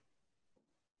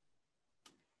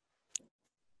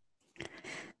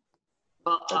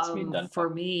 Well,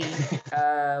 for me,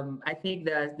 I think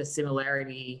the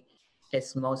similarity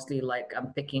it's mostly like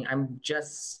I'm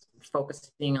just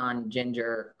focusing on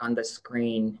Ginger on the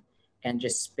screen and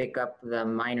just pick up the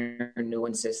minor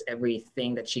nuances,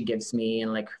 everything that she gives me,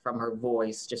 and like from her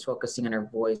voice, just focusing on her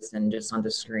voice and just on the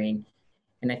screen.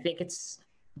 And I think it's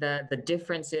the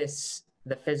difference is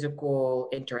the physical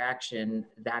interaction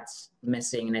that's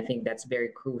missing, and I think that's very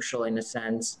crucial in a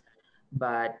sense.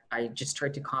 But I just try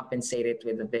to compensate it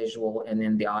with the visual and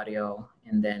then the audio,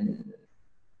 and then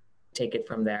take it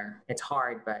from there. It's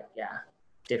hard, but yeah,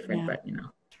 different, but you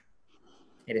know.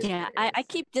 It is. Yeah, I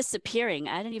keep disappearing.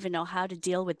 I don't even know how to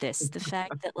deal with this. The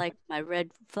fact that like my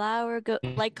red flower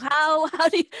like how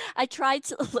do you, I tried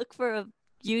to look for a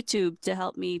YouTube to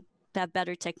help me have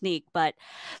better technique, but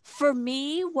for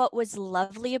me, what was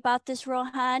lovely about this,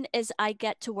 Rohan, is I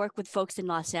get to work with folks in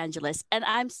Los Angeles, and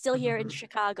I'm still here in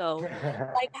Chicago.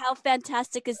 Like, how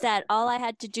fantastic is that? All I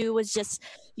had to do was just,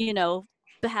 you know,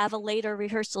 have a later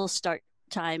rehearsal start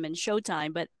time and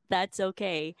showtime, but that's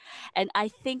okay. And I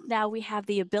think now we have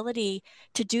the ability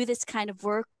to do this kind of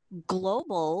work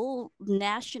global,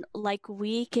 national, like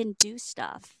we can do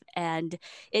stuff and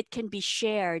it can be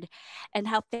shared. And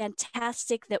how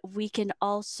fantastic that we can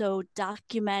also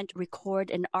document, record,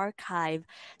 and archive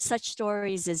such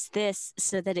stories as this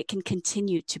so that it can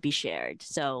continue to be shared.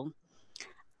 So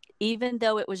even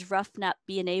though it was rough not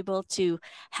being able to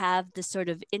have the sort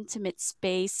of intimate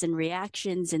space and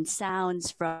reactions and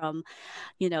sounds from,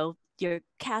 you know, your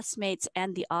castmates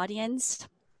and the audience,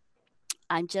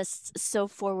 I'm just so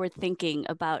forward thinking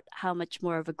about how much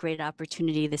more of a great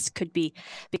opportunity this could be,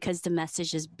 because the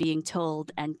message is being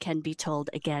told and can be told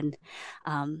again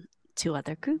to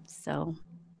other groups. So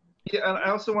yeah, and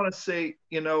I also want to say,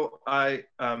 you know, I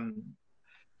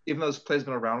even though this play's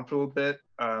been around for a little bit,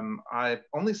 I've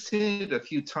only seen it a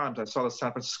few times. I saw the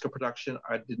San Francisco production.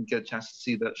 I didn't get a chance to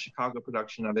see the Chicago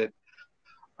production of it.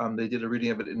 They did a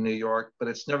reading of it in New York, but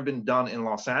it's never been done in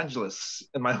Los Angeles,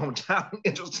 in my hometown,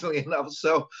 interestingly enough.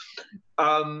 So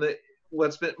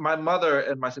my mother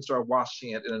and my sister are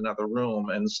watching it in another room.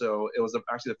 And so it was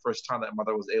actually the first time that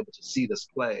mother was able to see this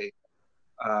play,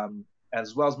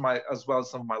 as well as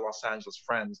some of my Los Angeles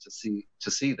friends to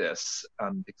see this,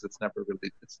 because it's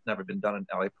never been done in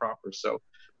LA proper. So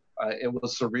it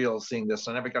was surreal seeing this.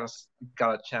 I never got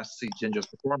a chance to see Ginger's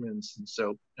performance, and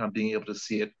so being able to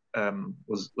see it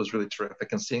was really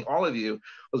terrific. And seeing all of you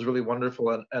was really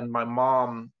wonderful. And my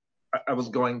mom, I was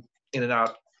going in and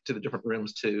out to the different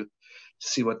rooms to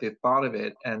see what they thought of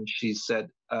it, and she said,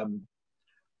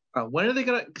 "When are they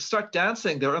going to start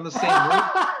dancing? They're in the same room."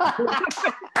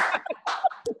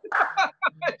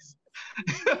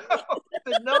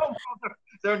 No,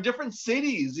 they're in different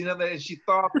cities. You know, she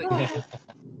thought that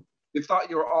they thought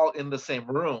you were all in the same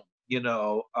room, you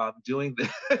know, doing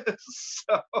this.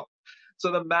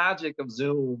 So the magic of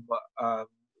Zoom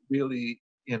really,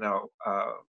 you know,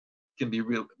 can be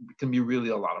really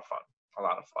a lot of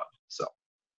fun. So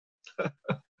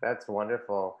that's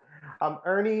wonderful.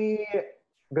 Ernie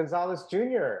Gonzalez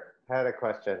Jr. had a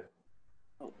question.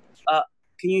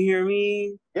 Can you hear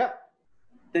me? Yep.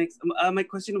 Thanks. My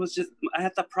question was just, I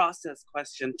had the process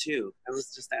question too. I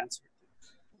was just answering.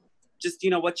 Just,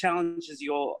 you know, what challenges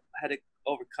you all had to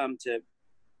overcome to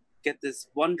get this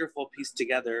wonderful piece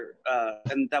together.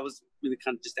 And that was really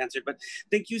kind of just answered. But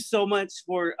thank you so much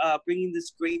for bringing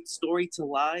this great story to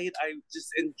light. I just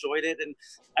enjoyed it. And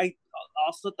I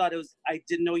also thought I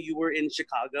didn't know you were in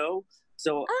Chicago.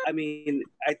 So, I mean,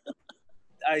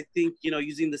 I think, you know,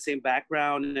 using the same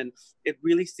background, and it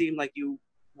really seemed like you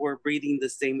were breathing the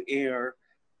same air.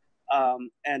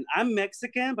 And I'm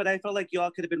Mexican, but I felt like y'all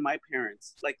could have been my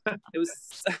parents. Like it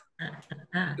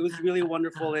was really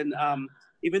wonderful. And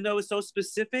even though it's so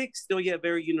specific, still yet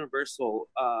very universal.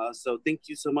 So thank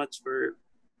you so much for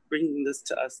bringing this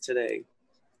to us today.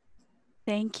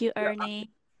 Thank you,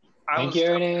 Ernie. Thank you,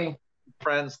 Ernie.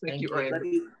 Friends, thank you,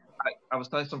 Ernie. I was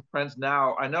telling some friends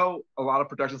now, I know a lot of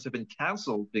productions have been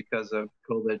canceled because of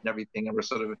COVID and everything, and we're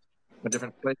sort of in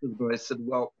different places, but I said,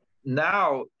 well,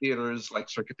 now theaters like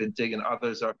Circa Pintig and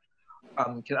others are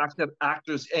can actually have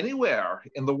actors anywhere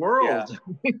in the world,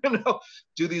 you know,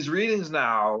 do these readings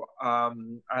now. I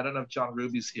don't know if John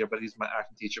Ruby's here, but he's my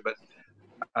acting teacher, but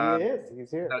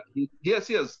he's here. Yes,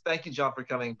 he is. Thank you, John, for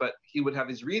coming. But he would have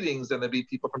these readings, and there'd be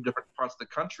people from different parts of the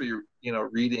country, you know,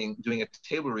 doing a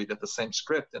table read of the same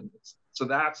script. And so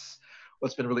that's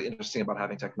what's been really interesting about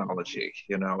having technology,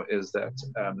 you know, is that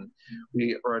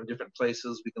we are in different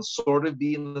places. We can sort of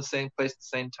be in the same place at the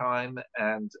same time,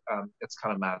 and it's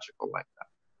kind of magical like that.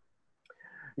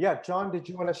 Yeah, John, did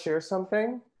you want to share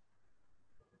something?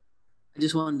 I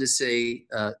just wanted to say,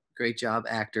 great job,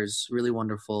 actors, really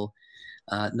wonderful.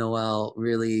 Noel,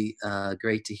 really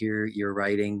great to hear your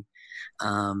writing.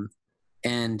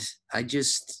 And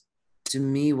to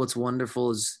me, what's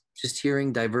wonderful is just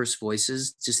hearing diverse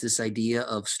voices, just this idea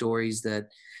of stories that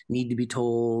need to be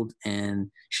told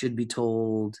and should be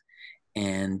told.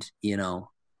 And, you know,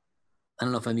 I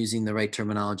don't know if I'm using the right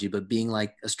terminology, but being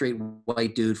like a straight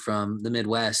white dude from the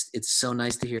Midwest, it's so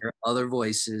nice to hear other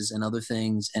voices and other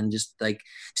things. And just like,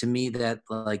 to me, that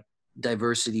like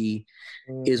diversity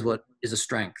is what is a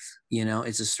strength, you know,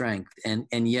 it's a strength. And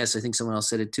yes, I think someone else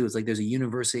said it too. It's like there's a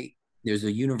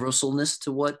universalness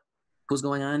to what was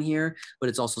going on here, but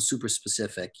it's also super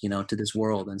specific, you know, to this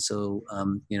world. And so,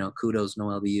 you know, kudos,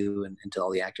 Noel, to you and to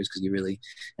all the actors, because you really,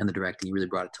 and the directing, you really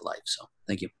brought it to life. So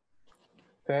thank you.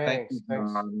 Thanks so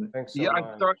much.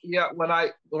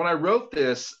 When I wrote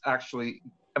this, actually,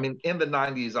 I mean, in the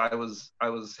 90s, I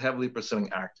was heavily pursuing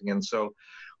acting. And so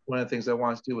one of the things I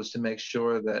wanted to do was to make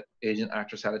sure that Asian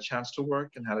actors had a chance to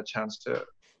work and had a chance to,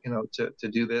 you know, to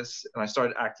do this. And I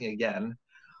started acting again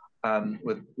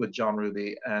with John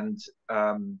Ruby. And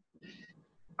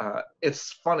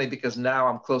it's funny because now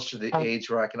I'm closer to the age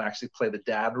where I can actually play the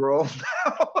dad role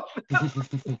now.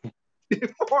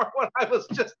 Before, when I was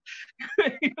just,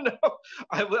 you know,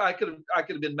 I could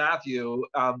have been Matthew,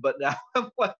 but now I'm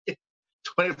like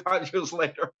 25 years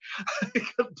later, I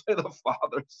could play the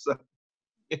father. So,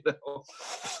 you know,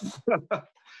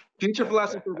 future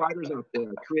blessing for writers out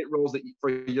there: create roles for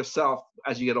yourself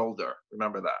as you get older.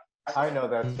 Remember that. I know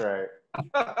that's right.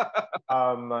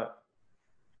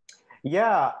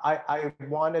 Yeah, I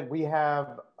wanted. We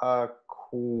have a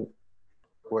cool.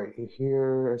 Wait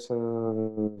here.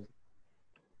 So.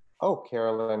 Oh,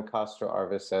 Carolyn Castro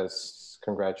Arvis says,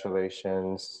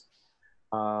 congratulations.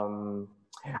 I'll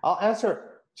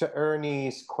answer to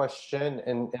Ernie's question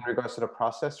in regards to the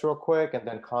process real quick, and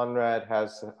then Conrad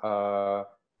has a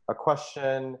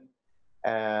question,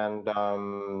 and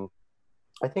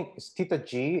I think, is Tita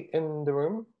G in the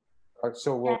room?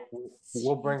 So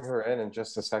we'll bring her in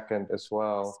just a second as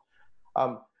well.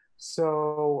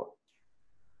 So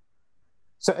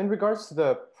in regards to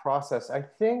the process, I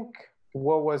think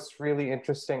what was really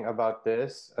interesting about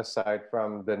this, aside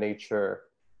from the nature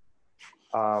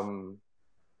of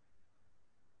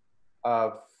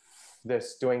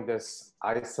doing this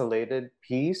isolated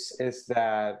piece, is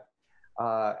that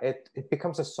it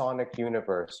becomes a sonic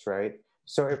universe, right?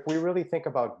 So if we really think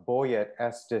about Boyet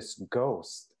as this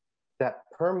ghost that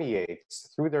permeates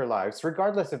through their lives,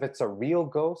 regardless if it's a real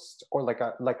ghost or like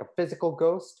a physical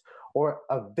ghost or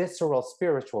a visceral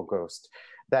spiritual ghost,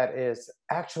 that is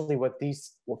actually what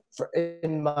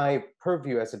in my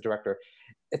purview as a director,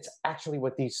 it's actually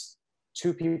what these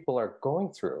two people are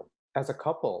going through as a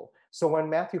couple. So when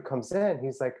Matthew comes in,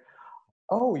 he's like,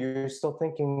 oh, you're still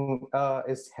thinking,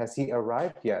 has he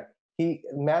arrived yet?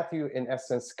 Matthew, in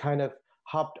essence, kind of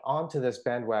hopped onto this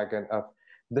bandwagon of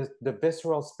the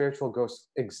visceral spiritual ghost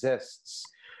exists.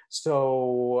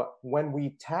 So when we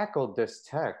tackled this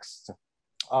text,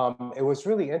 it was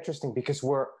really interesting because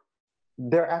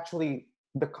they're actually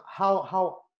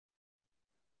how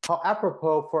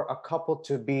apropos for a couple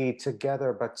to be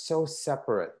together but so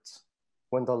separate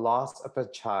when the loss of a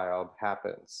child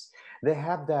happens. They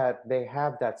have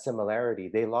that similarity.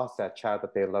 They lost that child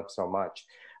that they love so much,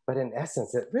 but in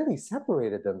essence, it really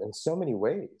separated them in so many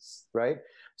ways, right?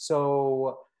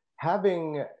 So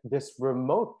having this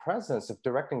remote presence of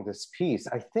directing this piece,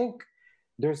 I think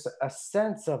there's a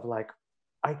sense of like,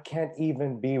 I can't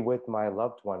even be with my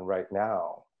loved one right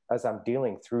now as I'm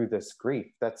dealing through this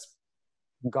grief that's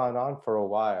gone on for a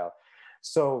while.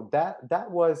 So that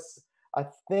was a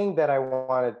thing that I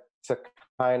wanted to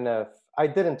kind of, I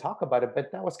didn't talk about it,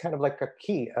 but that was kind of like a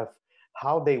key of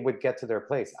how they would get to their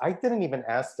place. I didn't even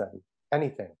ask them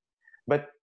anything,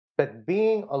 but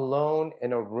being alone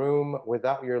in a room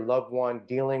without your loved one,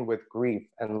 dealing with grief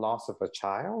and loss of a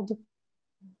child,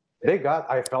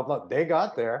 I felt like they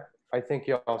got there. I think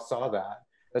y'all saw that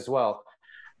as well.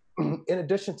 In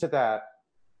addition to that,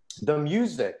 the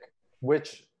music,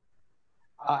 which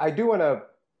I do want to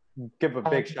give a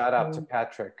big shout out to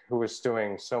Patrick, who is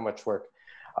doing so much work.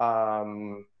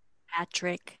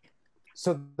 Patrick.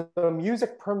 So the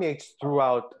music permeates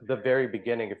throughout the very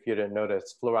beginning, if you didn't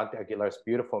notice, Florante Aguilar's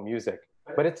beautiful music.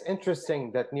 But it's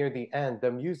interesting that near the end, the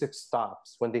music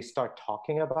stops when they start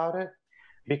talking about it,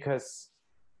 because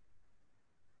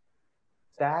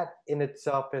that in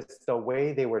itself is the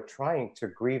way they were trying to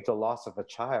grieve the loss of a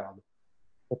child,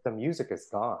 but the music is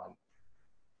gone.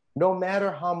 No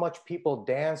matter how much people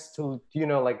dance to,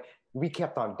 like we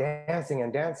kept on dancing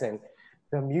and dancing,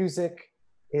 the music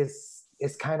is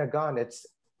kind of gone. It's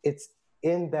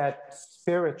in that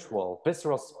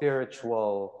visceral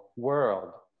spiritual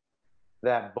world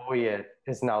that Boyet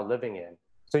is now living in.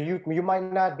 So you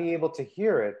might not be able to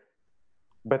hear it,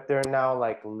 but they're now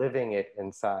like living it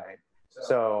inside.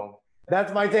 So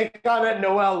that's my take on it,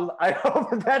 Noel. I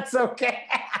hope that's okay.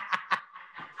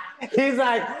 He's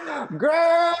like,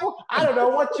 girl, I don't know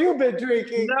what you've been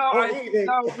drinking or eating.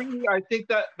 No, really, I think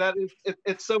that is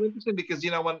it's so interesting because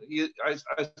when I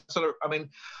sort of, I mean,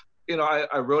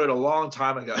 I wrote it a long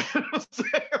time ago,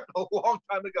 a long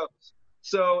time ago.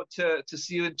 So to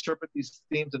see you interpret these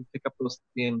themes and pick up those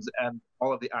themes, and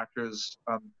all of the actors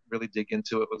really dig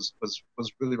into it was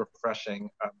really refreshing.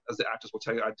 As the actors will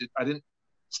tell you, I didn't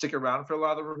stick around for a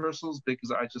lot of the rehearsals because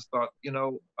I just thought,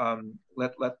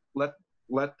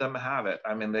 let them have it.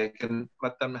 I mean, they can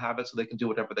let them have it so they can do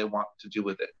whatever they want to do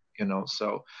with it.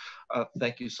 So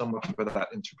thank you so much for that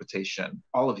interpretation,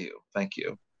 all of you. Thank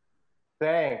you.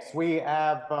 Thanks. We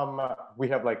have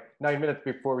like 9 minutes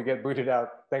before we get booted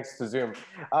out, thanks to Zoom.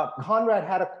 Conrad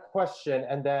had a question,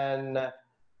 and then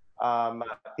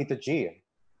Tita G.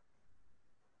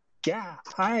 Yeah.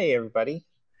 Hi, everybody.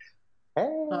 Hey.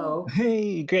 Oh.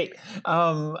 Hey, great.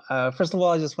 First of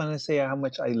all, I just want to say how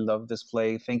much I love this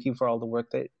play. Thank you for all the work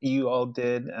that you all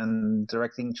did, and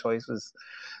directing choices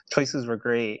were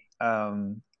great.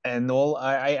 And Noel,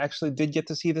 I actually did get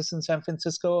to see this in San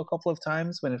Francisco a couple of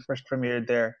times when it first premiered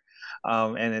there.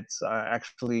 And it's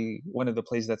actually one of the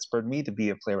plays that spurred me to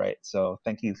be a playwright. So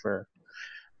thank you for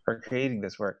creating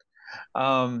this work.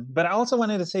 But I also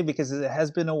wanted to say, because it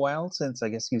has been a while since I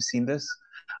guess you've seen this,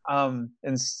 and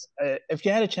if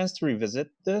you had a chance to revisit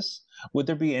this, would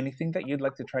there be anything that you'd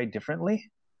like to try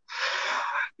differently?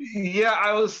 Yeah,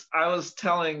 I was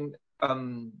telling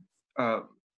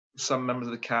some members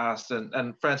of the cast,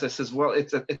 and Francis says, well,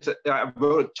 I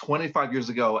wrote it 25 years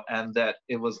ago, and that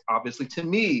it was obviously, to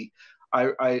me,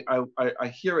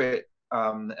 I hear it,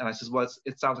 and I says, well,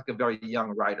 it sounds like a very young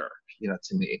writer,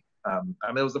 to me. I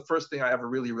mean, it was the first thing I ever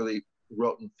really, really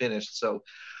wrote and finished. So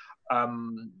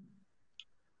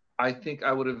I think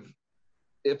I would have,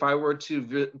 if I were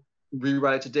to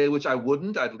rewrite it today, which I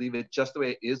wouldn't, I'd leave it just the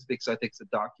way it is, because I think it's a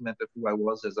document of who I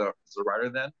was as a writer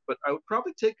then. But I would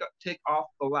probably take off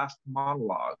the last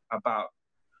monologue about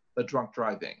the drunk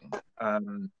driving.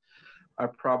 I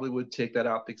probably would take that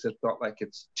out because it felt like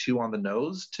it's too on the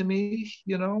nose to me,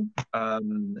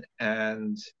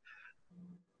 and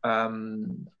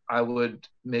I would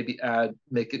maybe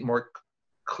make it more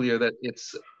clear that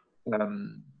it's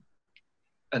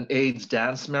an AIDS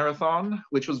dance marathon,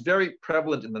 which was very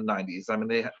prevalent in the 90s. I mean,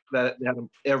 they had them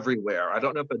everywhere. I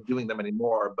don't know if they're doing them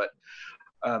anymore, but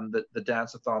the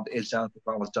dance-a-thon, the AIDS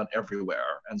dance-a-thon was done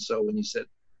everywhere. And so when you said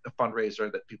a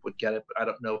fundraiser, that people would get it, but I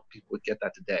don't know if people would get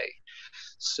that today.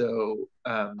 So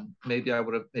maybe I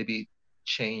would have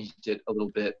changed it a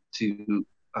little bit to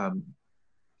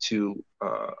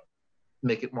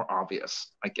make it more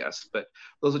obvious, I guess. But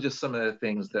those are just some of the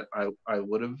things that I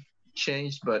would have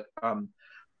changed, but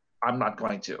I'm not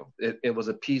going to. It was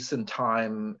a piece in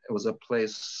time. It was a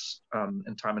place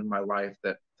and time in my life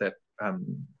that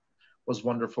was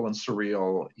wonderful and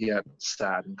surreal, yet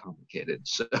sad and complicated.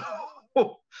 So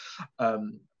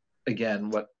again,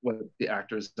 what the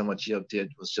actors and what Gio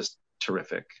did was just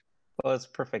terrific. Well, it's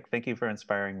perfect. Thank you for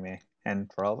inspiring me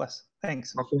and for all of us.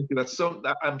 Thanks. Oh, thank you.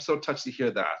 I'm so touched to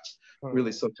hear that.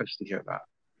 Really so touched to hear that.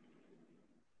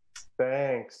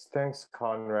 Thanks,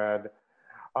 Conrad.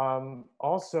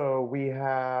 Also, we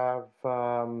have,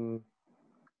 I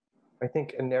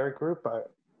think Ineri Group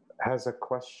has a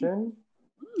question.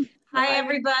 Hi,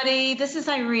 everybody. This is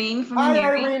Irene from Hi,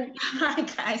 Ineri. Irene. Hi,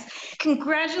 guys.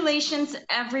 Congratulations,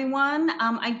 everyone.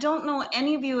 I don't know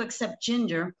any of you except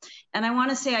Ginger, and I want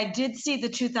to say I did see the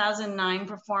 2009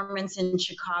 performance in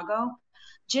Chicago.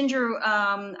 Ginger,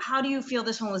 how do you feel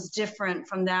this one was different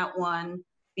from that one,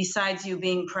 besides you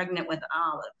being pregnant with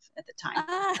Olive at the time?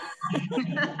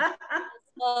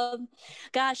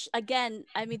 Gosh, again,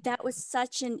 I mean, that was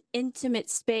such an intimate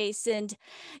space. And,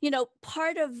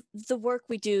 part of the work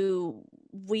we do,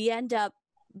 we end up,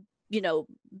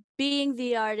 being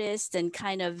the artist and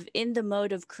kind of in the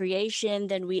mode of creation.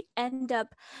 Then we end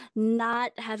up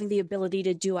not having the ability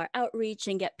to do our outreach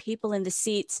and get people in the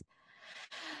seats.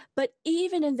 But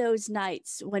even in those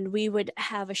nights when we would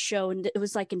have a show, and it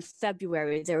was like in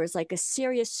February, there was like a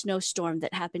serious snowstorm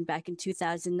that happened back in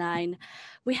 2009.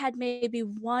 We had maybe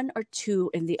one or two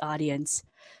in the audience,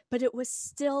 but it was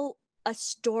still a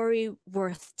story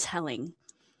worth telling.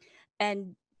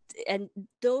 And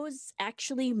those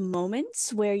actually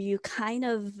moments where you kind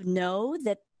of know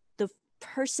that the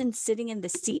person sitting in the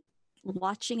seat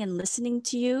watching and listening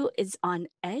to you is on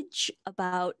edge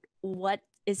about what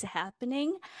is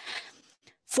happening.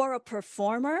 for a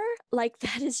performer, like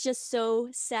that is just so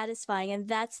satisfying. And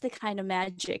that's the kind of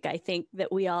magic I think that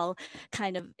we all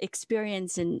kind of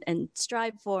experience and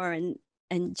strive for and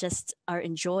just are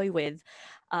enjoy with.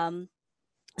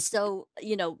 So,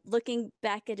 you know, looking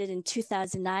back at it in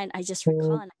 2009, I just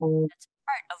recall, and I think that's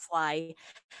part of why,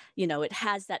 you know, it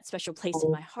has that special place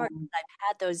in my heart. I've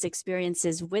had those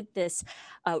experiences with this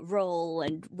role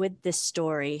and with this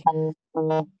story.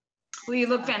 Well, you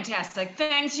look fantastic.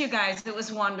 Thanks, you guys. It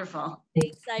was wonderful.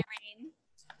 Thanks, Irene.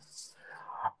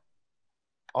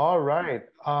 All right.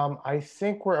 I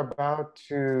think we're about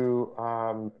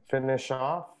to finish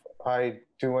off. I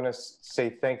do want to say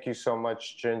thank you so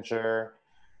much, Ginger,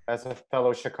 as a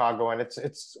fellow Chicagoan.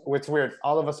 It's weird.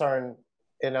 All of us are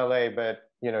in LA, but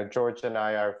you know, George and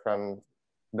I are from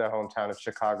the hometown of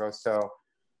Chicago. So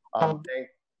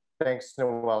thanks,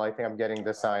 Noel. I think I'm getting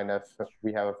the sign if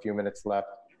we have a few minutes left.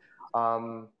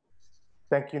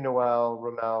 Thank you, Noel,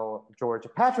 Rommel, George.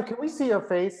 Patrick, can we see your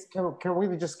face? Can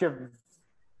we just give,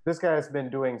 this guy has been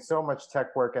doing so much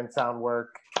tech work and sound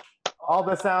work. All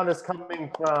the sound is coming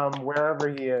from wherever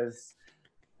he is.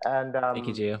 And thank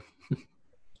you, Gio.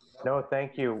 No,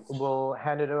 thank you. We'll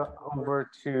hand it over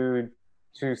to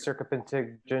Circa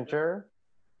Pintig Ginger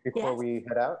before we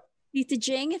head out. Lita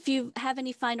Jing, if you have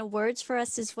any final words for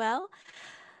us as well.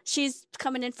 She's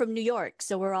coming in from New York,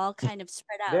 so we're all kind of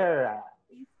spread out. There.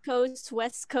 East Coast,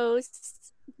 West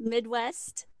Coast,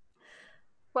 Midwest.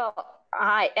 Well,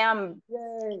 I am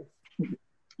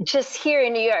just here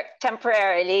in New York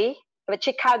temporarily, but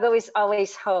Chicago is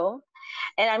always home.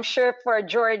 And I'm sure for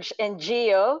George and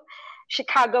Gio,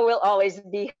 Chicago will always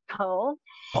be home.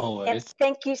 Always. And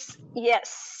thank you.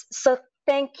 Yes. So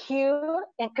thank you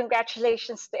and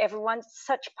congratulations to everyone.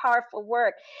 Such powerful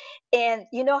work. And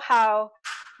you know how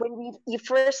when you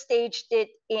first staged it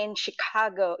in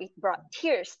Chicago, it brought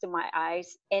tears to my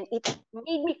eyes and it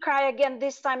made me cry again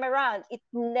this time around. It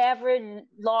never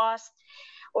lost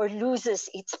or loses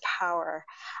its power.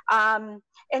 And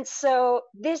so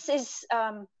this is,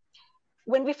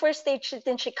 when we first staged it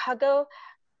in Chicago,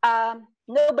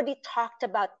 nobody talked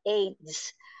about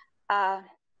AIDS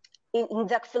in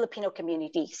the Filipino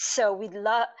community. So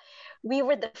we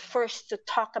were the first to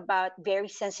talk about very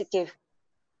sensitive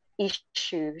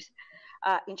issues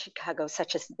in Chicago,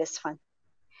 such as this one.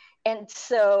 And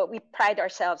so we pride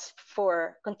ourselves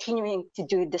for continuing to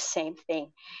do the same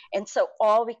thing. And so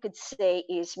all we could say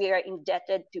is we are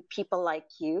indebted to people like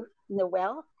you,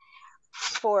 Noel,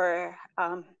 for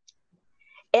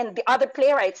and the other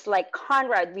playwrights like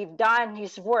Conrad. We've done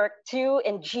his work too,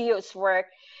 and Gio's work.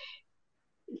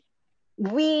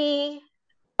 We,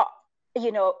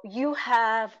 you know, you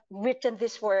have written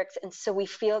these works, and so we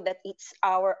feel that it's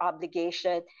our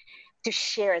obligation to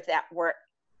share that work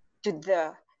to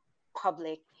the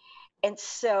public. And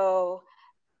so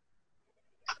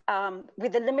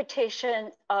with the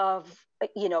limitation of,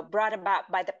 you know, brought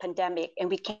about by the pandemic, and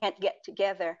we can't get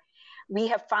together, we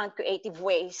have found creative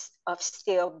ways of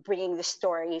still bringing the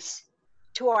stories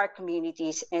to our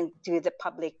communities and to the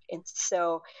public. And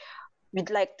so we'd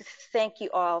like to thank you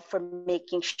all for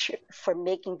making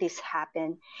this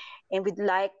happen. And we'd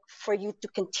like for you to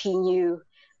continue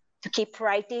to keep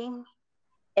writing,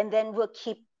 and then we'll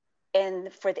keep,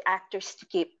 and for the actors to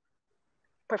keep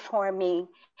performing,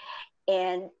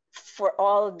 and for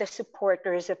all the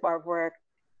supporters of our work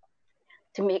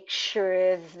to make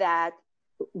sure that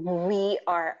we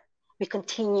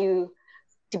continue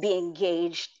to be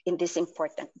engaged in this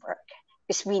important work,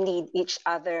 because we need each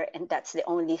other, and that's the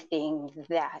only thing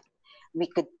that we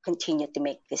could continue to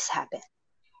make this happen.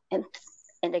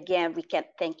 And again, we can't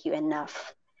thank you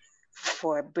enough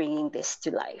for bringing this to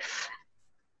life.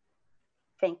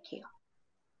 Thank you.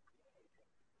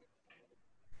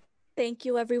 Thank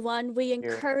you, everyone. We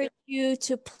encourage you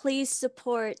to please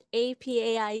support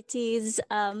APAIT's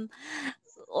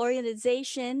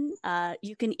organization.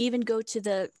 You can even go to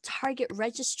the Target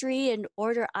registry and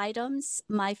order items.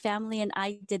 My family and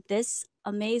I did this.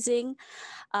 Amazing.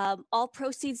 All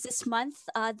proceeds this month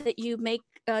that you make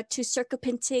to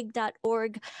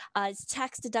circapintig.org is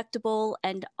tax deductible,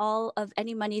 and all of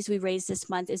any monies we raise this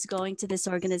month is going to this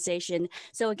organization.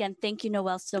 So again, thank you,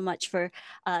 Noel, so much for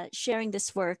sharing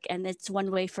this work, and it's one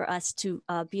way for us to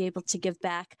be able to give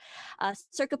back.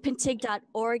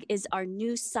 Circapintig.org is our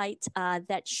new site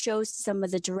that shows some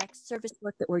of the direct service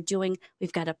work that we're doing.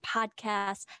 We've got a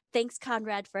podcast. Thanks,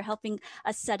 Conrad, for helping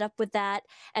us set up with that.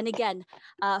 And again,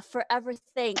 forever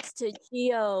thanks to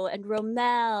Gio and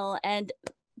Rommel and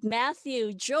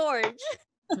Matthew, George,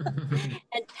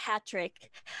 and Patrick.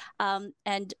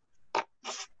 And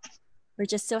we're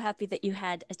just so happy that you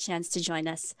had a chance to join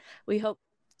us. We hope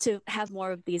to have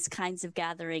more of these kinds of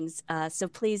gatherings. So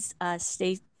please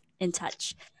stay in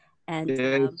touch. And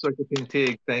yeah, Circa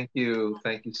Pintig, thank you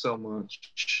so much.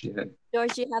 Yeah.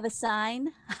 George, you have a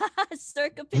sign?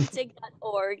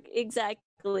 circapintig.org,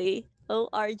 exactly.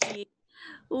 ORG.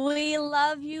 We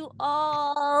love you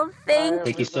all.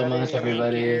 Thank you so much,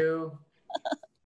 everybody. Thank you.